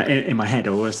 And in my head,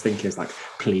 I was thinking, it's like,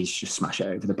 please just smash it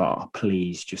over the bar.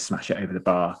 Please just smash it over the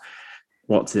bar.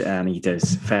 And he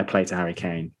does. Fair play to Harry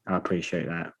Kane. I appreciate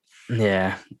that.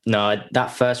 Yeah. No,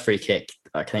 that first free kick,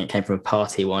 I think it came from a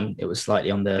Partey one. It was slightly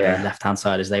on the left-hand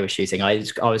side as they were shooting. I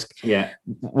was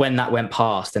when that went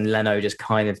past and Leno just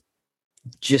kind of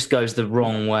just goes the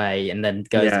wrong way and then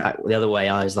goes back the other way,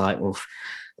 I was like, well.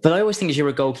 But I always think as you're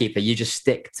a goalkeeper, you just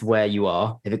stick to where you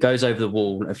are. If it goes over the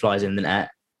wall and flies in the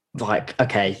net, like,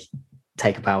 okay,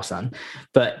 take a bow, son.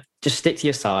 But just stick to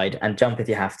your side and jump if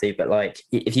you have to. But like,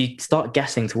 if you start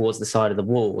guessing towards the side of the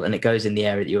wall and it goes in the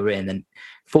area that you were in, then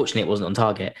fortunately it wasn't on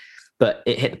target, but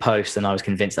it hit the post and I was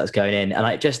convinced that was going in.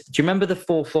 And do you remember the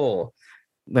 4-4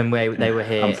 when they were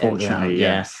here? Unfortunately,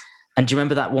 yes. And do you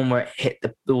remember that one where it hit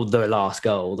the last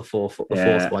goal, the fourth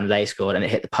one they scored, and it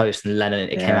hit the post and Lennon,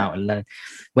 it came out. And Lennon,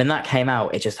 when that came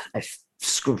out, it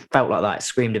felt like that. It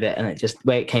screamed a bit, and it just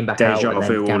where it came back out. Deja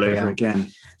vu all over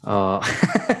again. Oh,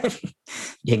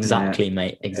 exactly,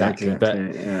 mate. Exactly.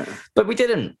 But we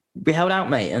didn't. We held out,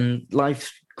 mate, and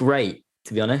life's great.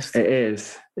 To be honest, it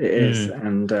is.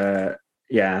 And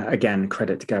again,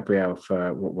 credit to Gabriel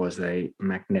for what was a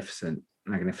magnificent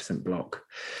block.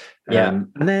 And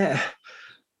there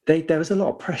was a lot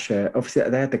of pressure. Obviously,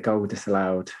 they had the goal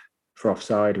disallowed for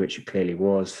offside, which it clearly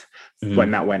was.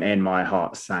 When that went in, my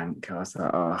heart sank. I was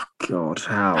like, oh God,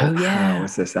 how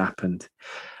has this happened?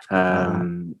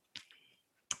 But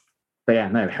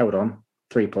held on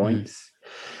 3 points.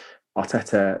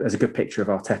 Arteta, there's a good picture of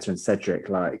Arteta and Cedric,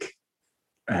 like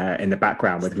in the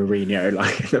background with Mourinho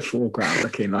like in the foreground,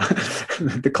 looking like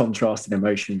the contrasting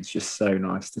emotions. Just so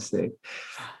nice to see.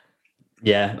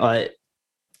 Yeah,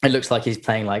 it looks like he's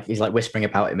playing like he's like whispering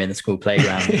about him in the school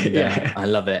playground. And, Yeah. I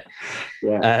love it.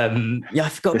 Yeah, I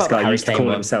forgot this about guy Harry used to Kane call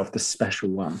one. himself the special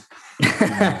one.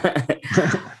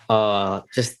 Oh,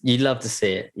 just you love to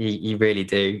see it. You really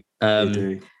do. They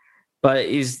do. But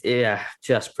he's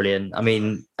just brilliant. I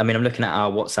mean, I'm looking at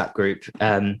our WhatsApp group.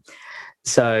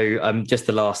 So just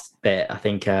the last bit, I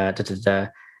think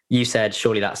you said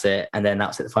surely that's it, and then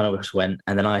that's it. The final whistle went,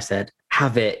 and then I said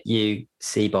have it, you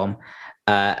C-bomb,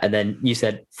 and then you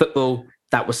said football.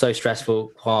 That was so stressful.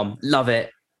 Quam, love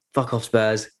it. Fuck off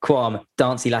Spurs. Quam,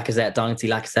 Dancey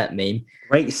Lacazette meme.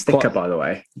 Great sticker, by the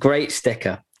way. Great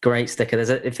sticker.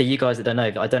 There's for you guys that don't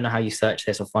know, I don't know how you search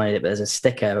this or find it, but there's a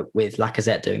sticker with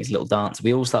Lacazette doing his little dance.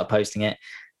 We all start posting it.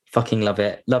 Fucking love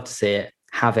it. Love to see it.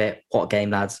 Have it. What a game,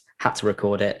 lads. Had to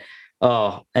record it.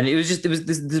 Oh, and it was this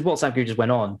WhatsApp group just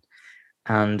went on,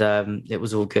 and it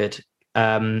was all good.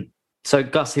 So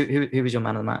Gus, who was your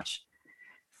man of the match?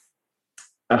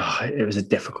 Oh, it was a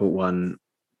difficult one,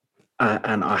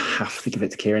 and I have to give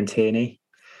it to Kieran Tierney.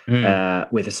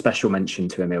 With a special mention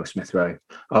to Emile Smith-Rowe.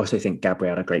 I also think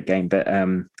Gabriel had a great game, but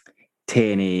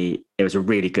Tierney, it was a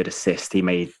really good assist. He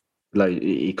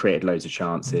created loads of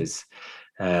chances.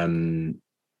 It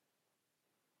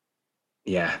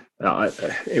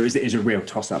was a real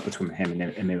toss-up between him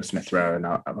and Emile Smith-Rowe, and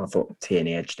I thought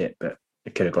Tierney edged it, but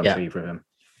it could have gone to either of them.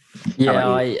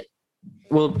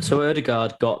 So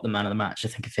Odegaard got the man of the match, I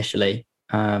think, officially,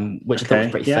 which I thought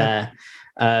was pretty fair.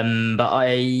 But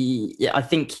I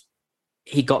think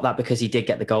he got that because he did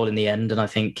get the goal in the end, and I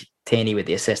think Tierney with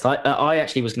the assist. I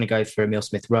actually was going to go for Emile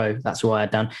Smith-Rowe. That's why I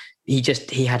had done.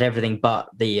 He had everything but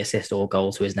the assist or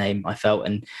goal to his name, I felt,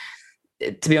 and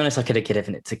to be honest, I could have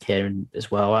given it to Kieran as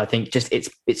well. I think just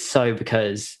it's so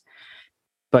because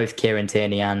both Kieran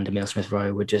Tierney and Emile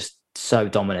Smith-Rowe were just so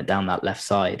dominant down that left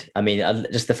side. I mean,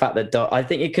 just the fact that I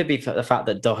think it could be the fact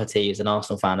that Doherty is an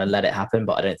Arsenal fan and let it happen,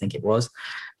 but I don't think it was.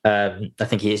 I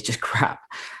think he is just crap.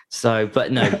 So,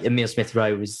 but no, Emile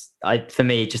Smith-Rowe was, for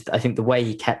me, just I think the way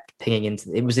he kept pinging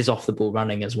into it was his off the ball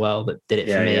running as well that did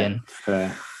it for me. And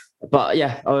but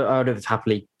yeah, I would have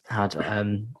happily had.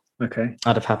 I'd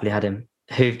have happily had him.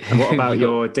 And what about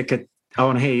your Dicker? I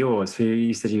want to hear yours.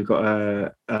 You said you've got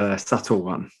a subtle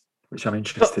one, which I'm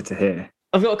interested to hear.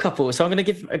 I've got a couple, so I'm going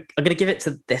to give it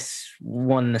to this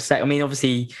one in a sec. I mean,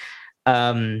 obviously,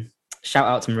 shout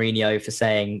out to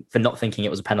Mourinho for not thinking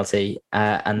it was a penalty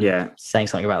and saying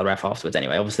something about the ref afterwards.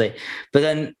 Anyway, obviously, but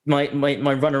then my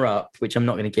runner up, which I'm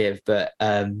not going to give, but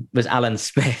was Alan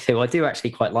Smith, who I do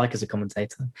actually quite like as a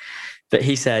commentator. But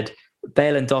he said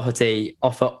Bale and Doherty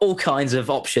offer all kinds of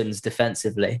options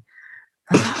defensively.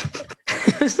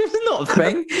 It's not a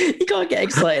thing. You can't get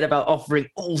excited about offering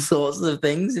all sorts of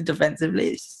things defensively.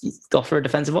 It's just offer a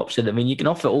defensive option. I mean, you can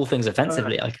offer all things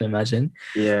offensively, I can imagine,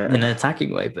 in an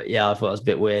attacking way. But yeah, I thought it was a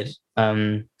bit weird.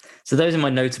 So those are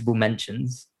my notable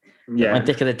mentions. Yeah. My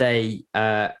dick of the day.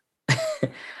 I'm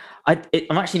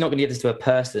actually not going to give this to a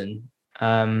person. But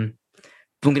I'm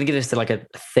going to give this to like a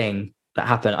thing that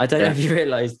happened. I don't know if you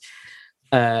realised.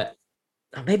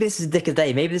 Maybe this is a dick of the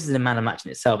day. Maybe this is a man of match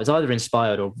in itself. It's either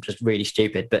inspired or just really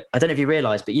stupid. But I don't know if you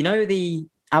realise, but you know the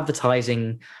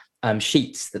advertising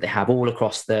sheets that they have all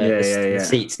across the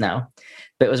seats now.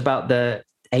 But it was about the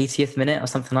 80th minute or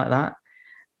something like that.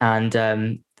 And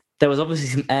there was obviously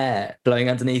some air blowing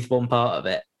underneath one part of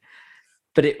it.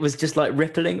 But it was just like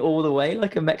rippling all the way,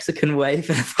 like a Mexican wave.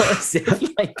 And I thought as if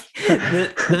like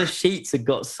the sheets had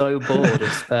got so bored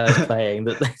of Spurs playing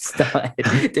that they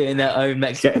started doing their own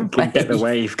Mexican wave. Get the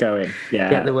wave going. Yeah,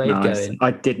 get the wave going.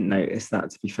 I didn't notice that,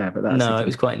 to be fair, but it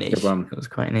was quite niche. It was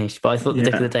quite niche. But I thought the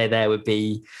dick of the day there would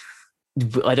be.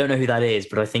 I don't know who that is,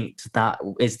 but I think that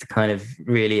is the kind of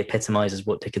really epitomises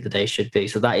what dick of the day should be.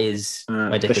 So that is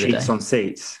my dick of the day. The sheets on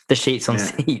seats. The sheets on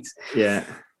seats. Yeah.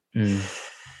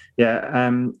 Yeah,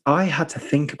 I had to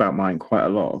think about mine quite a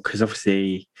lot because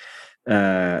obviously,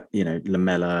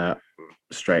 Lamela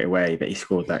straight away, but he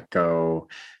scored that goal.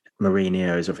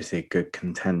 Mourinho is obviously a good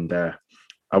contender.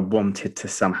 I wanted to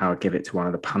somehow give it to one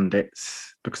of the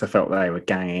pundits because I felt they were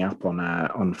ganging up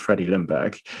on Freddie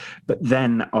Ljungberg. But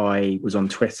then I was on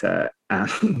Twitter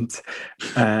and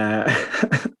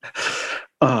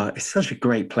it's such a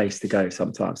great place to go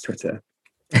sometimes, Twitter.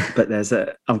 But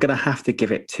I'm going to have to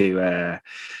give it to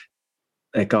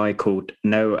a guy called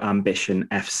No Ambition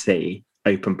FC,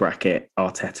 open bracket,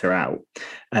 Arteta out,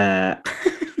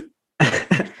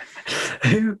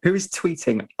 who is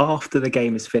tweeting after the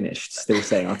game is finished, still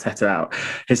saying Arteta out.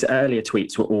 His earlier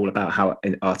tweets were all about how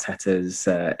Arteta's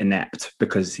inept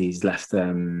because he's left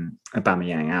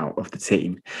Aubameyang out of the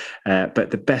team.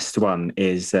 But the best one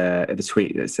is the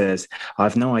tweet that says, "I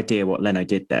have no idea what Leno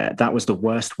did there. That was the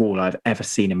worst wall I've ever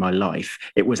seen in my life.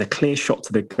 It was a clear shot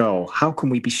to the goal. How can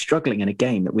we be struggling in a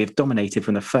game that we have dominated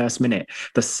from the first minute?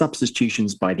 The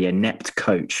substitutions by the inept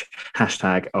coach.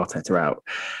 Hashtag Arteta out.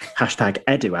 Hashtag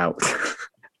Edu out."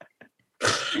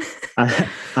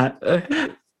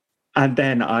 And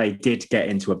then I did get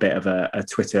into a bit of a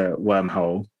Twitter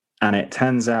wormhole. And it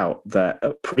turns out that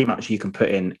pretty much you can put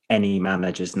in any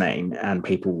manager's name and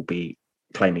people will be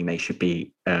claiming they should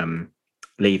be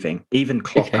leaving. Even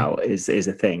Klopp out is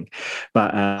a thing.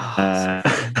 But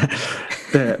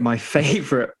my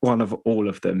favourite one of all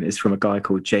of them is from a guy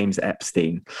called James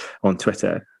Epstein on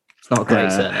Twitter. It's not a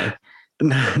great surname.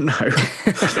 No.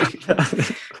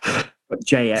 But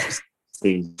J. Epstein.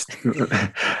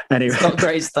 Anyway, it's not a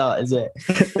great start, is it?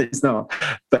 It's not.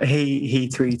 But he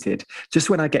tweeted, "Just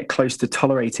when I get close to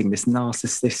tolerating this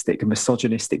narcissistic,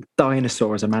 misogynistic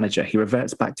dinosaur as a manager, he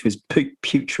reverts back to his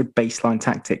putrid baseline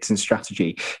tactics and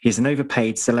strategy. He's an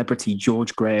overpaid celebrity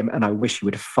George Graham, and I wish he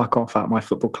would fuck off at my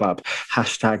football club.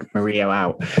 Hashtag Mourinho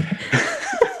out."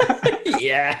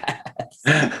 Yes.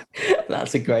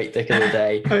 That's a great dick of the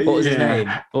day. What was his name?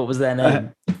 What was their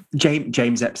name?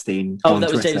 James Epstein. Oh,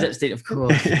 that was James Epstein, of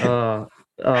course. Oh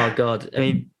God. I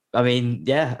mean,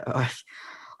 yeah.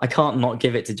 I can't not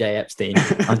give it to Jay Epstein.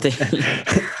 I'm thinking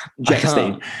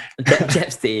Jepstein.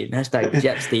 Jepstein. Hashtag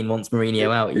Jepstein wants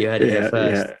Mourinho out. You heard it here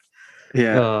first.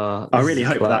 Yeah. I really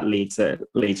hope class. that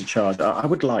leads a charge. I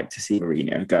would like to see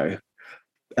Mourinho go.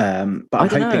 But I'm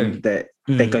hoping that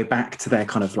they go back to their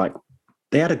kind of like,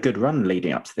 they had a good run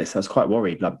leading up to this. I was quite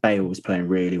worried. Like Bale was playing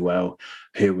really well,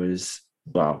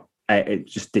 it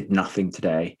just did nothing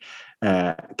today.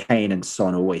 Kane and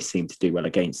Son always seem to do well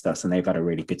against us, and they've had a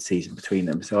really good season between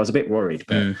them. So I was a bit worried,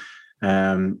 but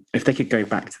if they could go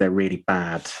back to their really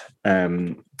bad,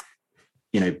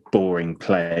 boring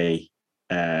play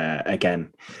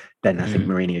again, then I think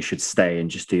Mourinho should stay and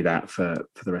just do that for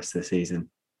the rest of the season.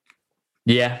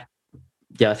 Yeah,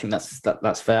 I think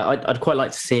that's fair. I'd quite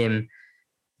like to see him,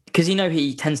 because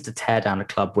he tends to tear down a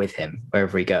club with him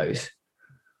wherever he goes.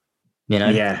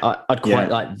 I'd quite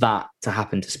like that to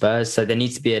happen to Spurs. So there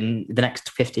needs to be the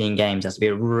next 15 games has to be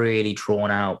a really drawn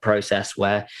out process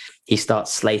where he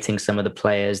starts slating some of the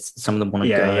players. Some of them want to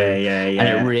go, and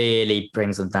it really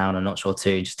brings them down a notch or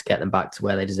two just to get them back to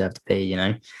where they deserve to be.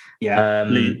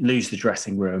 Lose the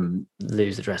dressing room.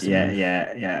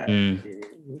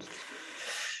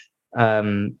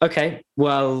 Okay,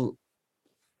 well,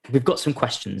 we've got some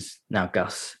questions now,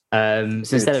 Gus. So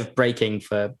instead of breaking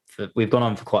for we've gone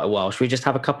on for quite a while, should we just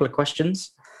have a couple of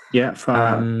questions? Yeah,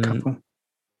 fire out a couple.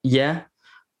 Yeah.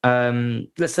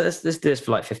 Let's do this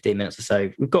for like 15 minutes or so.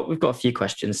 We've got a few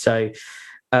questions. So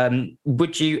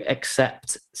would you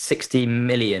accept 60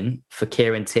 million for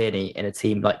Kieran Tierney in a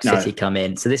team like City come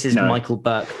in? So this is Michael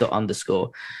Burke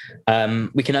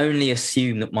 _. We can only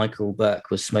assume that Michael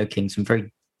Burke was smoking some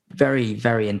very, very,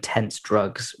 very intense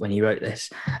drugs when he wrote this.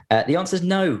 The answer is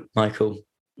no, Michael.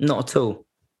 Not at all.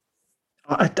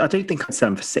 I don't think I'd sell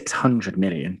him for 600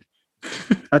 million.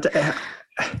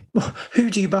 Who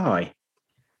do you buy?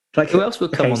 Like, who else will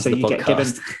come onto the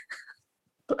podcast?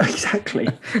 Exactly.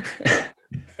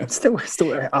 Still,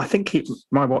 I think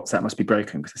my WhatsApp must be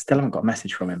broken because I still haven't got a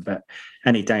message from him. But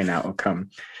any day now it'll come.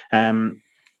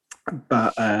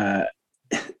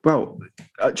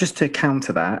 Just to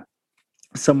counter that,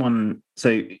 so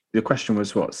the question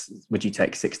was, would you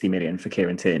take 60 million for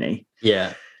Kieran Tierney?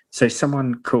 Yeah. So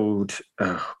someone called,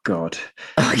 oh God,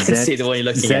 I can see the one you're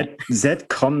looking at. Zed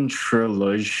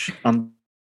Contraluj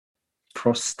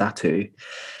Prostatu.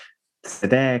 So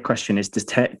their question is, does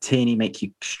Tierney make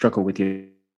you struggle with your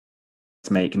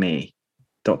to make me ...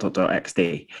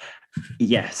 XD?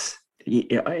 Yes,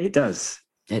 it does.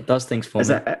 It does things for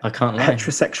me. I can't lie.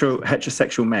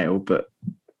 Heterosexual male, but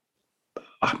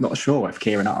I'm not sure if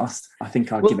Kieran asked. I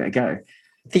think I'll give it a go.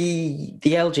 The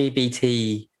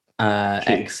LGBT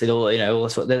X, all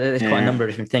sorts. There's quite a number of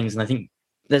different things, and I think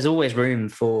there's always room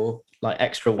for like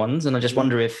extra ones. And I just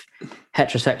wonder if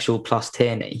heterosexual plus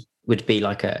Tierney would be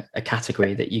like a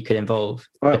category that you could involve.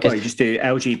 Well, you just do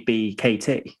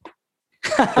LGBTKT.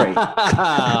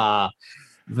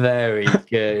 Very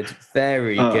good,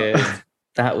 very good.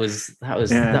 That was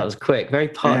quick, very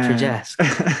Partridge-esque.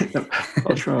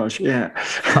 Partridge, yeah.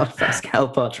 Pascal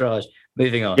Partridge.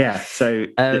 Moving on. Yeah, so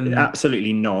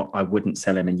absolutely not. I wouldn't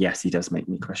sell him, and yes, he does make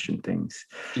me question things.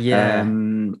 Yeah,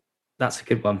 that's a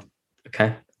good one.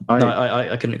 Okay,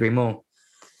 I couldn't agree more.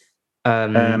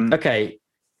 Okay,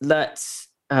 let's.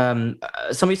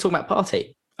 Somebody's talking about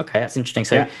Partey. Okay, that's interesting.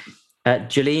 So,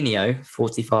 Jolinho,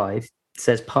 45,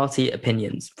 says Partey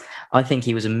opinions. I think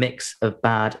he was a mix of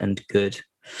bad and good.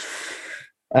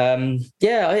 I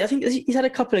think he's had a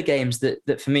couple of games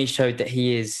that for me showed that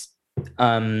he is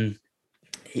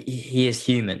he is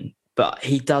human, but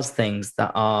he does things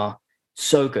that are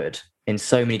so good in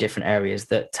so many different areas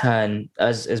that turn,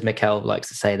 as Mikel likes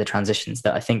to say, the transitions,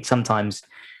 that I think sometimes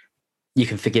you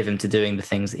can forgive him to doing the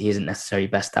things that he isn't necessarily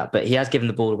best at. But he has given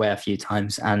the ball away a few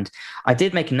times. And I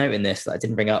did make a note in this that I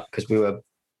didn't bring up because we were,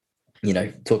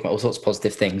 talking about all sorts of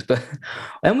positive things. But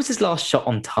when was his last shot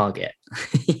on target?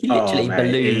 He literally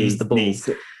balloons the ball.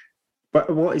 But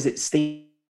what is it? Steve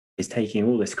is taking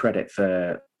all this credit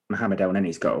for Mohamed El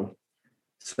Neni's goal.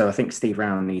 So I think Steve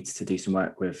Round needs to do some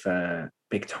work with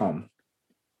Big Tom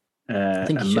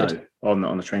and Mo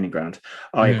on the training ground.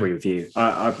 I agree with you.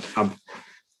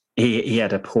 He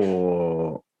had a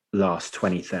poor last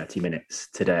 20, 30 minutes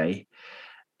today.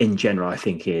 In general, I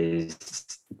think he is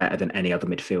better than any other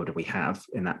midfielder we have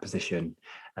in that position.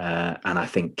 And I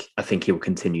think he will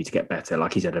continue to get better.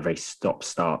 Like, he's had a very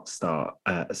stop-start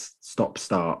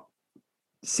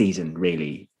season,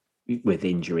 really, with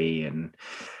injury and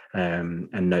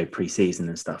no pre-season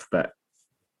and stuff. But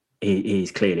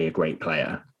he's clearly a great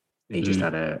player. He just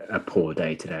had a poor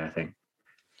day today, I think.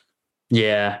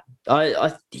 Yeah,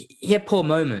 he had poor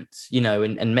moments,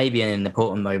 and maybe in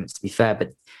important moments, to be fair.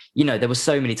 But, there were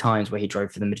so many times where he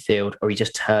drove for the midfield or he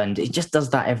just turned. He just does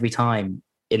that every time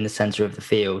in the centre of the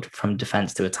field from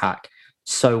defence to attack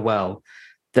so well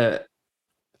that,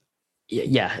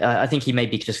 I think he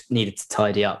maybe just needed to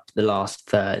tidy up the last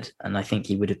third. And I think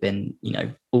he would have been,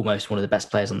 almost one of the best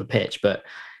players on the pitch, but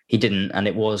he didn't. And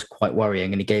it was quite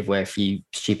worrying. And he gave away a few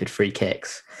stupid free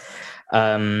kicks.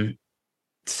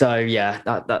 So yeah,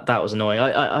 that was annoying.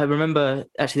 I remember,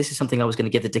 actually, this is something I was going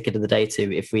to give the Dickhead of the Day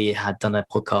to if we had done a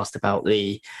podcast about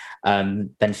the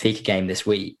Benfica game this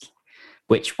week,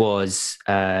 which was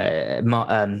again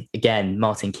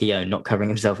Martin Keown not covering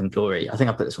himself in glory. I think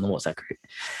I put this on the WhatsApp group.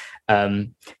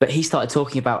 But he started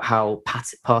talking about how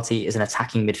Partey is an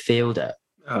attacking midfielder,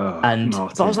 and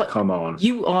Martin, I was like, "Come on,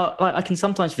 you are." Like, I can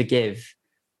sometimes forgive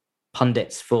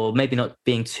pundits for maybe not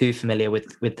being too familiar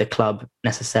with the club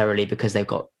necessarily because they've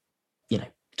got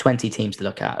 20 teams to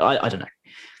look at. I don't know.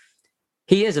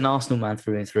 He is an Arsenal man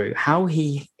through and through. How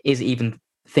he is even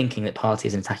thinking that Partey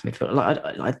is an attacking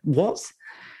midfielder? Like what?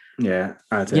 Yeah,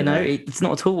 I don't know. It's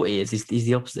not at all what he is. He's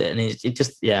the opposite, and it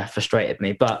just frustrated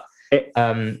me. But it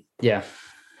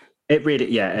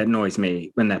really it annoys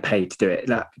me when they're paid to do it.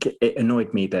 Like, it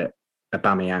annoyed me that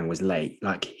Aubameyang was late.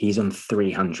 Like, he's on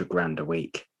 300 grand a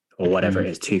week. Or whatever it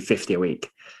is, 250 a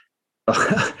week.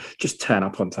 Just turn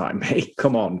up on time, mate.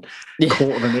 Come on.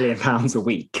 £250,000 a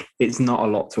week. It's not a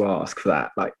lot to ask for that.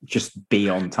 Like, just be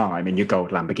on time in your gold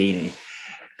Lamborghini.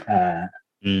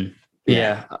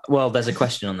 Yeah. Well, there's a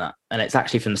question on that. And it's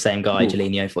actually from the same guy,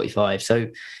 Jolinho, 45. So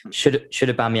should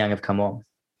Aubameyang have come on?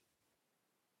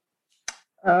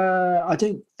 I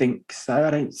don't think so.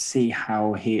 I don't see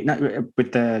how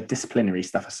with the disciplinary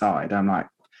stuff aside, I'm like,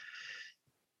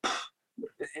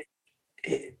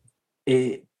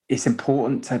 it's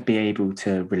important to be able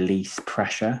to release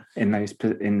pressure in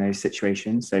those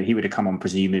situations. So he would have come on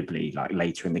presumably like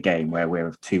later in the game where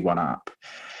we're 2-1 up.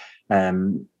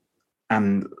 And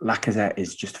Lacazette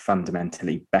is just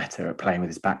fundamentally better at playing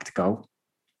with his back to goal.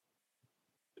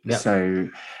 Yep. So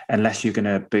unless you're going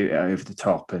to boot it over the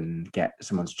top and get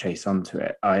someone to chase onto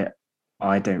it, I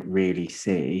don't really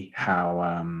see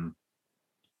how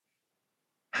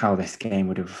this game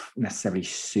would have necessarily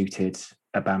suited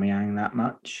Aubameyang that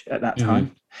much at that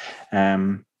time.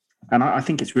 And I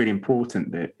think it's really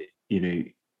important that,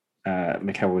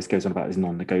 Mikel always goes on about his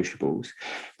non-negotiables.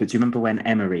 But do you remember when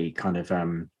Emery kind of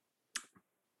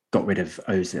got rid of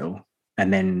Ozil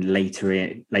and then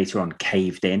later on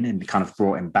caved in and kind of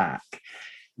brought him back?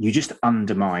 You just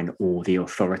undermine all the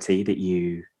authority that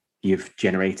you've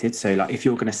generated. So, like, if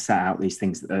you're going to set out these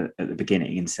things at the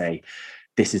beginning and say,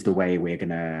 this is the way we're going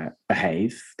to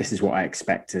behave, this is what I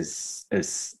expect as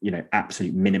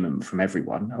absolute minimum from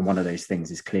everyone, and one of those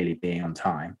things is clearly being on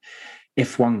time.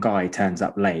 If one guy turns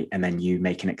up late and then you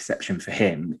make an exception for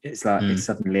him, it's like it's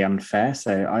suddenly unfair.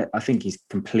 So I think he's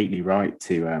completely right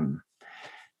to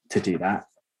do that,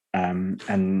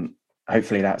 and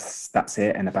hopefully that's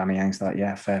it. And Aubameyang's like,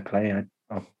 yeah, fair play.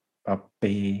 I'll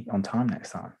be on time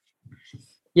next time.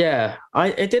 Yeah,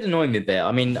 it did annoy me a bit.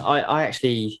 I mean, I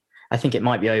think it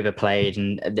might be overplayed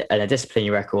and a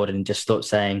disciplinary record, and just stop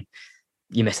saying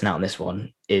you're missing out on this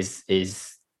one is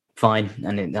fine,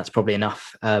 and that's probably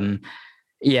enough.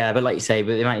 Yeah, but like you say,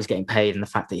 with the amount he's getting paid and the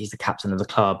fact that he's the captain of the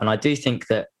club, and I do think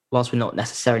that whilst we're not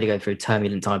necessarily going through a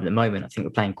turbulent time at the moment, I think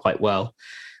we're playing quite well,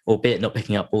 albeit not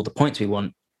picking up all the points we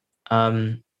want.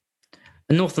 The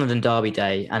North London Derby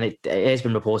day, and it has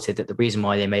been reported that the reason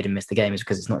why they made him miss the game is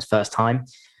because it's not his first time.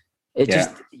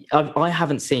 I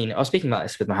haven't seen, I was speaking about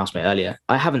this with my housemate earlier,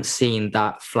 I haven't seen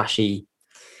that flashy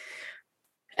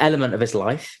element of his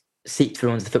life seep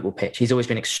through onto the football pitch. He's always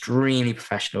been extremely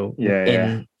professional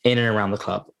in and around the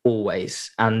club,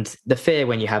 always. And the fear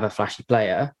when you have a flashy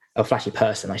player, or flashy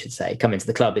person, I should say, come into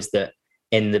the club is that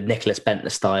in the Nicholas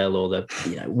Bentner style or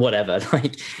the, whatever,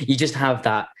 like you just have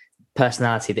that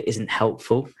personality that isn't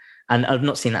helpful. And I've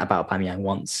not seen that about Aubameyang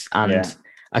once. And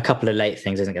a couple of late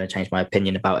things isn't going to change my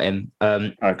opinion about him.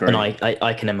 I agree. And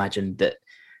I can imagine that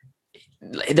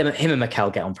him and Mikel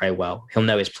get on very well. He'll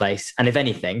know his place. And if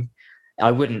anything,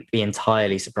 I wouldn't be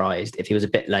entirely surprised if he was a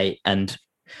bit late and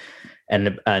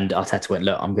Arteta went,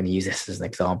 look, I'm going to use this as an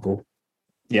example.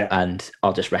 Yeah. And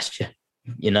I'll just rest you,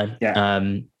 Yeah.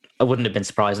 I wouldn't have been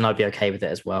surprised, and I'd be okay with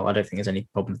it as well. I don't think there's any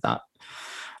problem with that.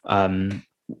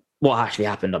 What actually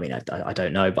happened, I mean, I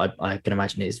don't know, but I can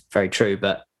imagine it's very true.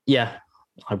 But yeah,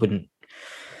 I wouldn't.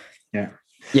 Yeah.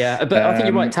 Yeah, but I think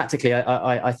you're right. Tactically,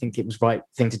 I think it was the right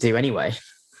thing to do anyway.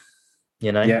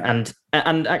 Yeah.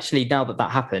 And actually, now that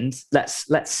happened, let's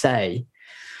say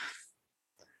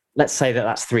that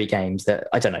that's 3 games that,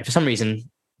 I don't know, for some reason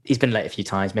he's been late a few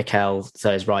times. Mikel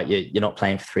says, right, you're not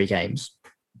playing for 3 games.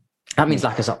 That means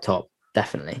Laka's up top,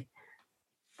 definitely.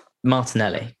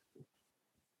 Martinelli.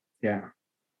 Yeah.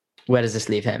 Where does this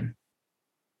leave him?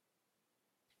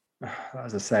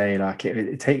 As I say, like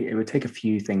it would take a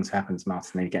few things to happen to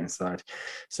Martinelli getting inside.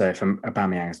 So if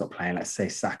Aubameyang's not playing, let's say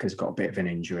Saka's got a bit of an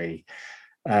injury,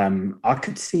 I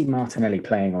could see Martinelli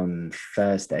playing on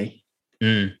Thursday.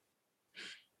 I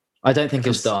don't think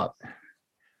he'll start,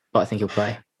 but I think he'll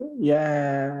play.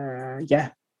 Yeah.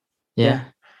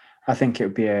 I think it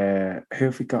would be who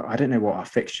have we got? I don't know what our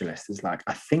fixture list is like.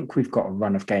 I think we've got a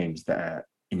run of games that are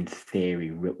in theory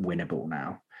winnable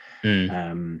now.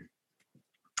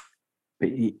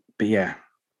 But yeah.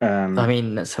 I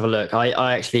mean, let's have a look.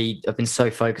 I actually have been so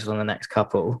focused on the next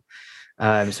couple.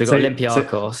 So we've got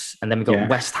Olympiacos, and then we've got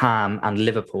West Ham and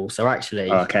Liverpool. So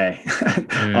actually, okay,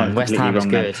 West Ham is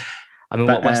good. I mean,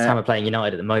 what West Ham are playing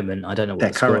United at the moment, I don't know what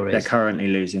the score is. They're currently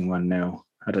losing 1-0.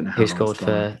 I don't know who scored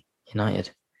for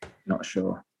United. Not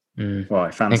sure.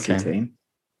 Why? Fantasy team?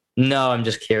 No, I'm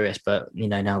just curious. But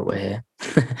now that we're here,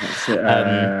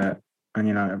 and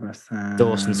United West Ham.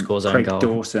 Dawson scores own goal.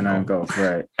 Dawson own goal,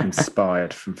 great.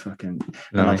 Inspired from fucking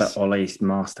another Ole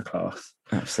masterclass.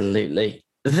 Absolutely.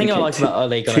 The thing I like about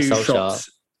Ole Gunnar Solskjaer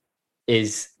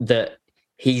is that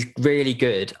he's really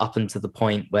good up until the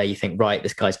point where you think, right,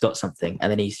 this guy's got something,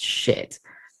 and then he's shit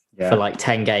for like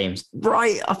 10 games.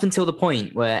 Right up until the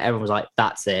point where everyone was like,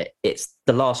 that's it. It's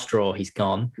the last straw. He's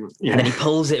gone. Yeah. And then he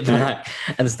pulls it back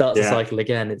and starts the cycle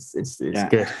again. It's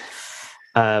good.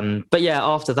 But yeah,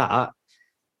 after that,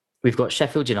 we've got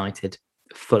Sheffield United,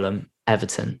 Fulham,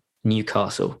 Everton,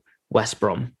 Newcastle, West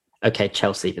Brom. Okay,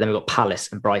 Chelsea. But then we've got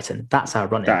Palace and Brighton. That's our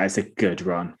run. That is a good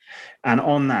run. And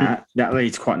on that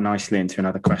leads quite nicely into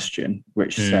another question,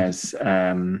 which says,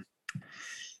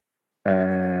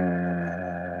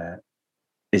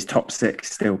 is top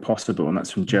 6 still possible? And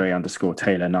that's from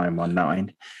Joey_Taylor919.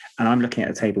 And I'm looking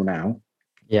at the table now.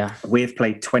 Yeah. We've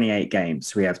played 28 games.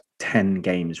 So we have 10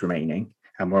 games remaining,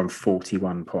 and we're on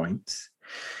 41 points.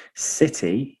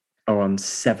 City are on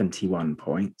 71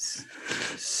 points.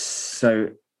 So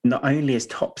not only is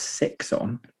top 6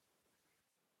 on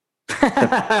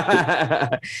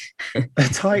the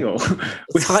title,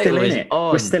 we're still in it.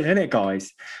 We're still in it,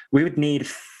 guys. We would need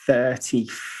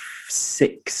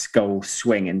 36 goal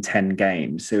swing in 10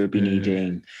 games. So we'd be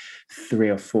needing 3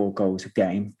 or 4 goals a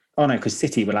game. Oh no, because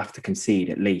City will have to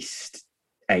concede at least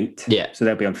 8. Yeah. So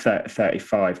they'll be on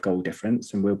 35 goal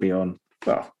difference, and we'll be on,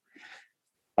 well,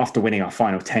 after winning our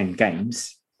final 10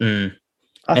 games. And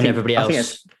everybody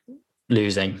else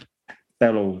losing.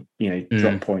 They'll all,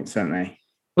 drop points, don't they?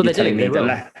 Well, they do. They will.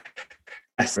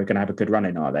 Leicester are going to have a good run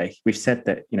in, are they? We've said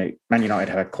that, Man United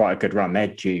have had quite a good run. They're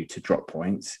due to drop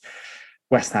points.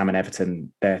 West Ham and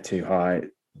Everton, they're too high.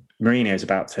 Mourinho's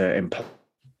about to implode.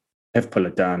 Liverpool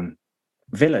are done.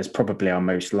 Villa's probably our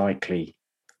most likely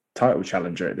title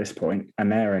challenger at this point,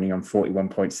 and they're only on 41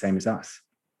 points, same as us.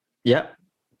 Yep.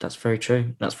 That's very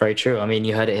true. I mean,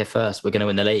 you heard it here first. We're going to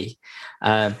win the league.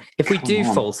 If we do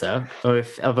falter, or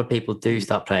if other people do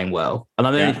start playing well, and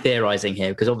I'm only theorising here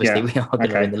because obviously we are going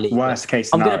to win the league. Worst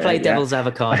case scenario, I'm going to play devil's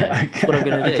avocado. What I'm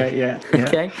going to do.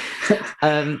 Okay.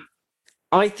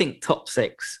 I think top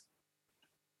 6.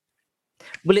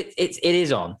 Well, it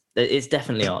is on. It's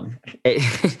definitely on.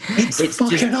 It's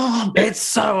fucking on. It's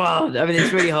so hard. I mean,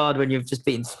 it's really hard when you've just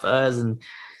beaten Spurs. And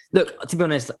look, to be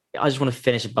honest, I just want to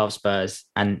finish above Spurs,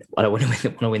 and I don't want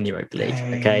to win the Europa League.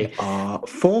 Okay,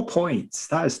 4 points.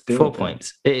 That is doable. 4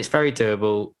 points. It's very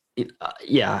doable.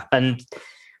 Yeah, and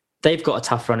they've got a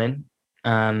tough run in.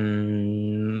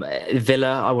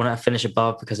 Villa, I want to finish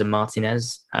above because of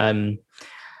Martinez. I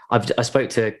spoke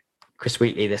to Chris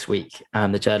Wheatley this week,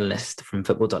 the journalist from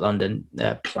Football.London.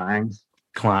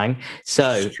 Clang.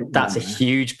 So that's a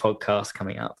huge podcast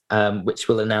coming up, which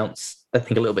we'll announce, I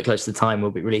think, a little bit closer to the time.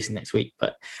 We'll be releasing next week.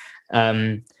 But that's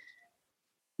going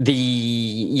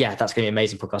to be an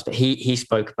amazing podcast. But he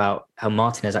spoke about how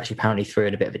Martinez actually apparently threw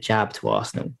in a bit of a jab to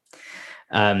Arsenal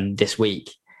this week,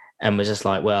 and was just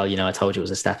like, well, I told you it was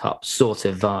a step up sort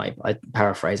of vibe.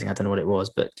 Paraphrasing, I don't know what it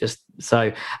was, but just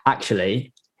so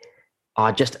actually,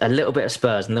 just a little bit of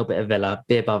Spurs and a little bit of Villa,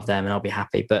 be above them, and I'll be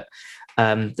happy. But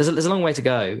there's a long way to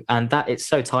go, and that it's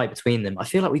so tight between them. I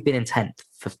feel like we've been in 10th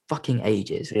for fucking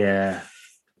ages. Yeah.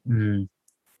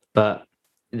 But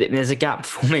there's a gap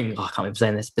forming. I can't believe I'm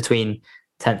saying this, between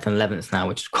 10th and 11th now,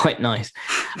 which is quite nice.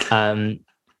 But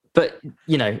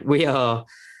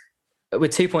we're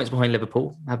 2 points behind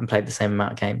Liverpool. Haven't played the same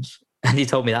amount of games, and he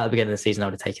told me that at the beginning of the season I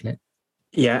would have taken it.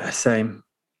 Yeah, same.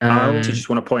 I also just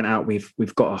want to point out we've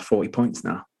got our 40 points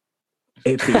now.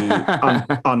 It'd be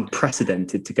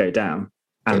unprecedented to go down.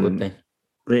 And it would be.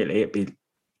 Really, it'd be,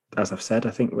 as I've said, I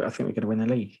think we're going to win the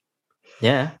league.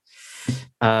 Yeah.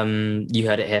 You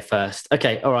heard it here first.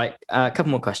 Okay, all right. A couple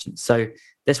more questions. So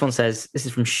this one says, this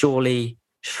is from Shawley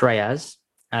Shreyas,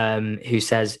 who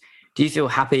says, do you feel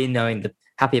happy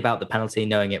about the penalty,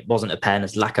 knowing it wasn't a pen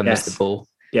as Laka missed the ball?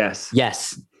 Yes. I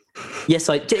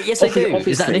do. Is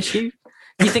that an issue?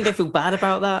 Do you think I feel bad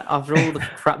about that after all the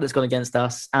crap that's gone against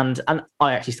us? And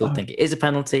I actually still think it is a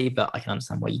penalty, but I can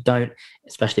understand why you don't,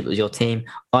 especially if it was your team.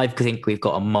 I think we've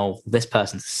got a mole. This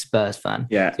person's a Spurs fan.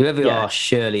 Yeah. Whoever you are,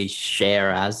 Shirley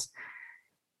Shearaz,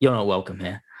 you're not welcome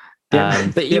here.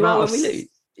 But you are when we lose.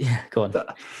 Yeah, go on.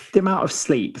 The amount of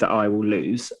sleep that I will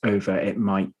lose over it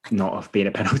might not have been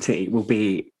a penalty will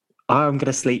be, I'm going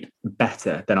to sleep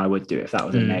better than I would do if that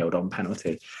was a nailed on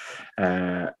penalty.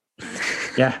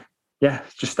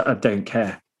 Just that I don't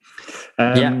care.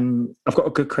 I've got a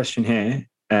good question here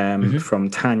from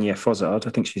Tanya Fozzard.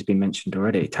 I think she's been mentioned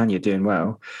already. Tanya, doing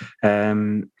well.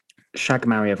 Shag,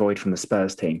 marry, avoid from the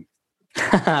Spurs team.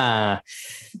 Very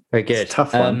good. It's a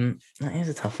tough one. That is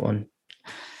a tough one.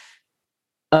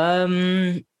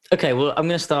 Okay, well, I'm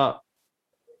going to start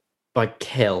by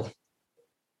kill.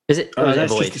 Is it? Or is it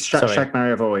avoid? Shag,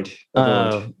 marry, avoid.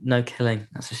 Oh, no killing.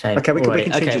 That's a shame. Okay, we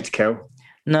can change it to kill.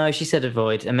 No, she said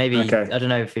avoid, and maybe I don't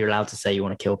know if you're allowed to say you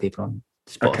want to kill people on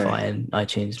Spotify and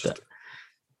iTunes,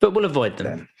 but we'll avoid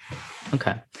them.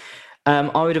 Okay,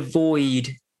 I would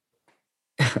avoid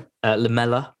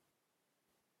Lamella.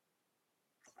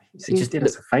 He just did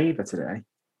us a favour today.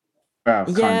 Well,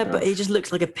 but he just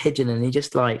looks like a pigeon, and he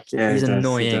just he's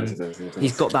annoying. He does.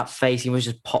 He's got that face. He always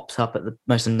just pops up at the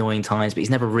most annoying times, but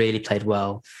he's never really played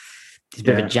well. He's a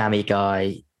bit of a jammy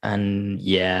guy, and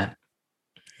Yeah.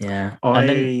 Go on.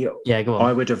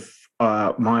 I would have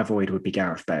my avoid would be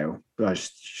Gareth Bale, but I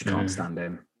just can't stand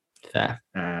him. Fair.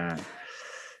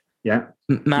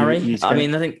 Marry. I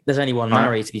mean, I think there's only one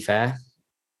marry, to be fair.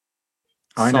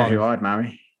 I know who I'd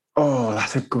marry. Oh,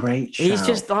 that's a great shout. He's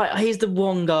just he's the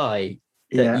one guy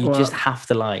that you just have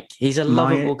to like. He's a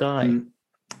lovable guy.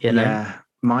 Yeah.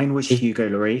 Mine was Hugo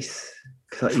Lloris.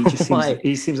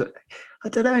 He seems like, I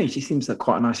don't know, he just seems like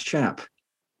quite a nice chap.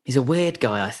 He's a weird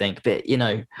guy, I think, but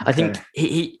I think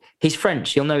he's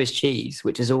French. He'll know his cheese,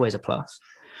 which is always a plus.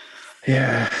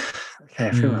 Yeah. Okay,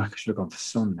 I feel like I should have gone for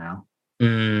Son now.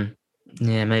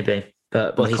 Yeah, maybe.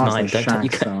 But he's mine.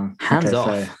 Hands off.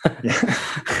 So,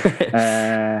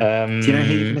 yeah. Do you know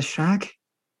who you're going to shag?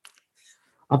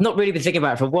 I've not really been thinking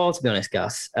about it for a while, to be honest,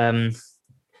 Gus. I've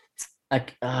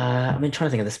been trying to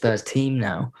think of the Spurs team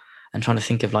now and trying to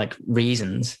think of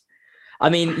reasons. I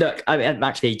mean, look,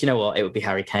 actually, do you know what? It would be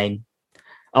Harry Kane.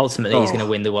 Ultimately, he's going to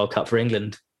win the World Cup for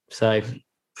England. So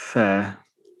fair.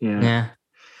 Yeah. Yeah.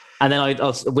 And then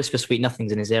I'll whisper sweet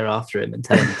nothings in his ear after him and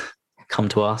tell him, come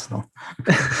to Arsenal.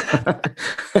 The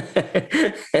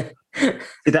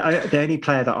only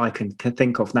player that I can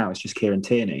think of now is just Kieran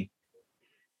Tierney.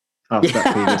 After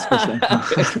that previous question.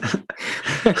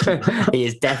 He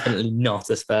is definitely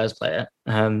not a Spurs player.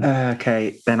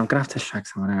 Okay, then I'm going to have to shag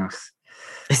someone else.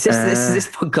 It's just this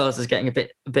podcast is getting a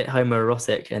bit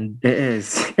homoerotic, and it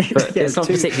is. But it's not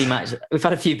particularly much. We've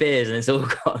had a few beers and it's all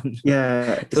gone.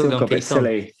 Yeah, it's all gone a bit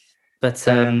silly. But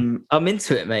I'm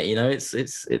into it, mate.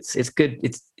 It's good.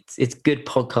 It's it's good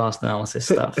podcast analysis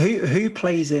So stuff. who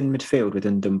plays in midfield with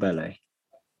Ndombele?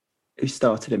 Who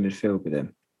started in midfield with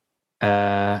him?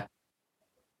 I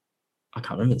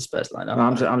can't remember the Spurs lineup.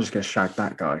 I'm just going to shag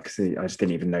that guy because I just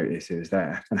didn't even notice he was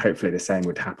there. And hopefully the same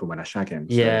would happen when I shag him.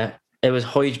 So. Yeah, it was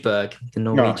Højbjerg, the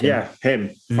Norwegian. Yeah, him.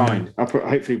 Fine.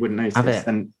 Hopefully wouldn't notice. Have it.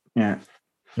 And yeah.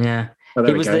 Well, there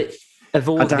it we was go. of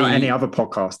all I doubt the any other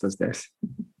podcast does this.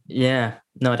 Yeah,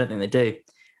 no, I don't think they do.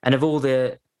 And of all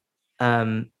the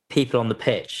people on the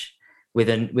pitch with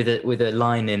a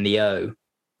line in the O,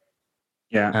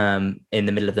 in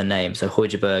the middle of the name, so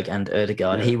Højbjerg and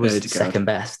Ødegaard, he was second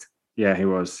best. Yeah, he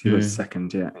was. He was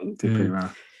second. Yeah, he did pretty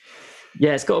well.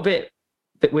 Yeah, it's got a bit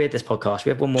weird, this podcast. We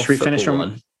have one more. Should we finish on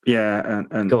one? Yeah,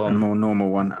 and a more normal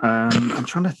one. I'm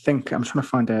trying to think. I'm trying to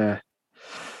find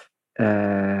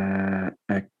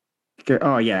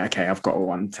oh yeah, okay. I've got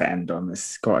one to end on.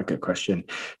 This is quite a good question.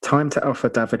 Time to offer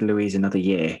David Luiz another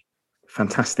year.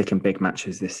 Fantastic in big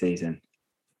matches this season.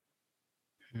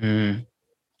 It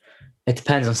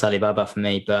depends on Sally Baba for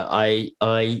me, but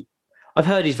I've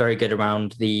heard he's very good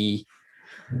around the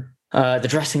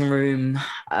dressing room.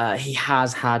 He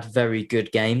has had very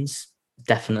good games,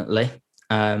 definitely.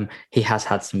 He has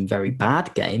had some very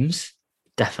bad games,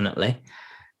 definitely.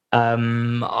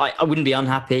 I wouldn't be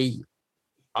unhappy.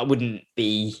 I wouldn't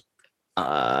be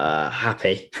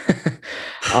happy.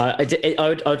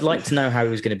 I'd like to know how he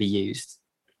was going to be used.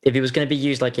 If he was going to be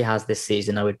used like he has this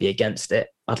season, I would be against it.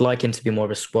 I'd like him to be more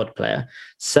of a squad player,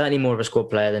 certainly more of a squad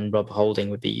player than Rob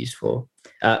Holding would be used for.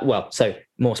 So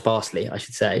more sparsely, I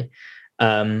should say.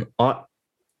 If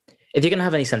you're going to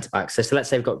have any centre-backs, so let's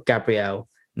say we've got Gabriel,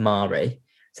 Mari,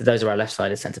 so those are our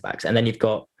left-sided centre-backs, and then you've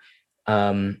got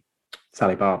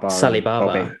Sally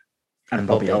Baba and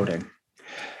Bobby Holding.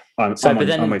 I'm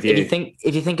with you.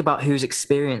 If you think about who's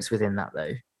experienced within that,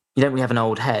 though, you don't really have an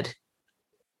old head.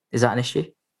 Is that an issue?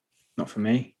 Not for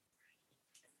me.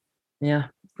 Yeah.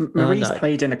 Marie's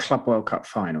played in a Club World Cup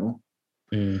final.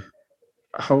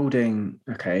 Holding,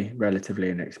 okay, relatively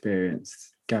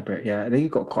inexperienced. Gabriel, yeah, I think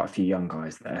you've got quite a few young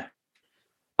guys there.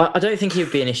 I don't think it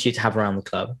would be an issue to have around the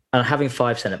club. And having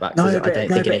 5 centre-backs I don't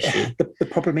think an issue. The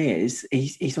problem is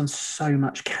he's on so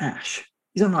much cash.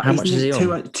 He's on How much is he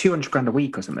on? 200 grand a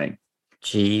week or something.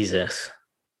 Jesus.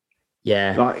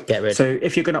 Yeah, get rid. So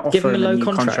if you're going to offer give him a low new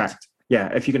contract. Yeah,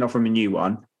 if you can offer him a new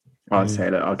one, I'd say,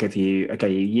 look, I'll give you a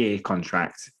year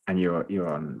contract, and you're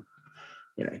on,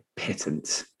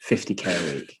 pittance, 50k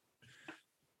a week.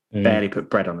 Barely put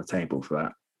bread on the table for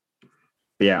that.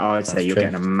 But yeah, I'd say you're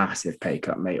getting a massive pay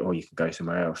cut, mate, or you can go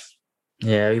somewhere else.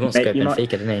 Yeah, he wants to go to Benfica,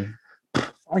 doesn't he?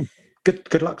 Fine.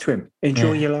 Good luck to him.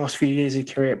 Enjoy your last few years of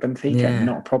career at Benfica.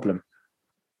 Not a problem.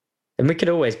 And we could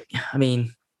always. I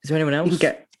mean, is there anyone else?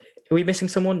 Are we missing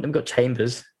someone? We've got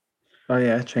Chambers. Oh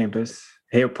yeah, Chambers.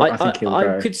 I think he'll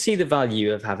go. I could see the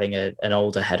value of having an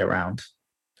older head around.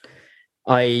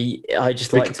 I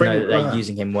just like to know that they're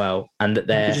using him well and that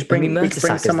they're.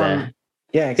 Mertesacker is there.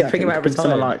 Yeah, exactly. Bring him out every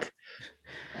time. Like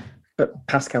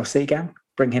Pascal Segan.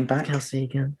 Bring him back. Pascal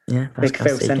Segan. Yeah. Big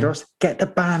Phil Senderos. Get the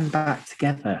band back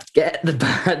together. Get a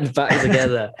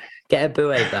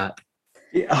Boué back.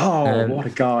 What a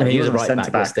guy. I mean, he was a right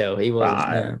back, but still, he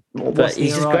was. Was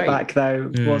he a right back, though?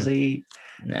 Was he?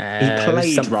 He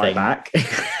played right back.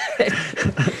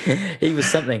 He was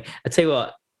something. I tell you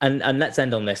what, and let's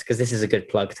end on this because this is a good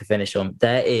plug to finish on.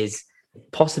 There is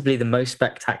possibly the most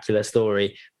spectacular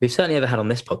story we've certainly ever had on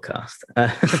this podcast.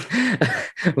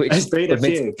 It's been a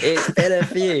few. It's been a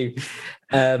few.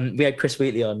 We had Chris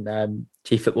Wheatley on,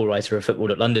 chief football writer of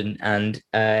Football.London, and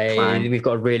we've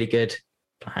got a really good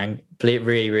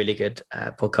really good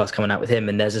podcast coming out with him.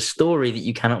 And there's a story that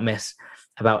you cannot miss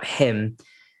about him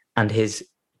and his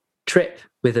trip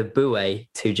with a Boué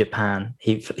to Japan.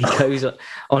 He goes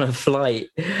on a flight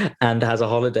and has a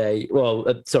holiday.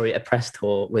 A press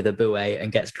tour with a Boué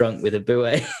and gets drunk with a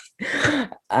Boué.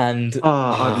 And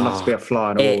I'd love to be a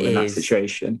fly on a wall in that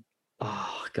situation.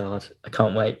 Oh God, I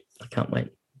can't wait.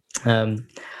 I'll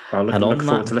look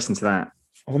forward to listen to that.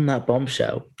 On that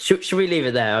bombshell, should we leave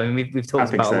it there? I mean, we've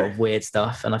talked about a lot of weird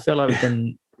stuff, and I feel like we've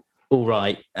been all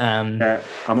right. I'm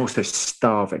also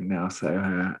starving now, so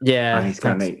I need to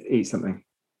go and eat something.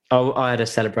 Oh, I had a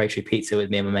celebratory pizza with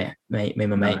me and my mate,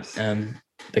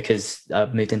 because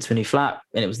I've moved into a new flat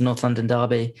and it was North London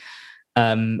Derby,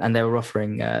 and they were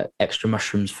offering extra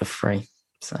mushrooms for free.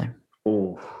 So,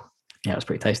 it was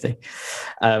pretty tasty.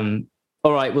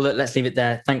 All right, well, let's leave it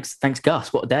there. Thanks,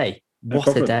 Gus. What a day!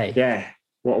 What a day! Yeah,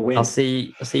 what a win! I'll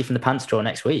see you from the pants drawer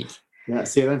next week. Yeah,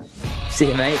 see you then. See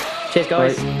you, mate. Cheers,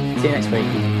 guys. Bye. See you next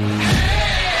week.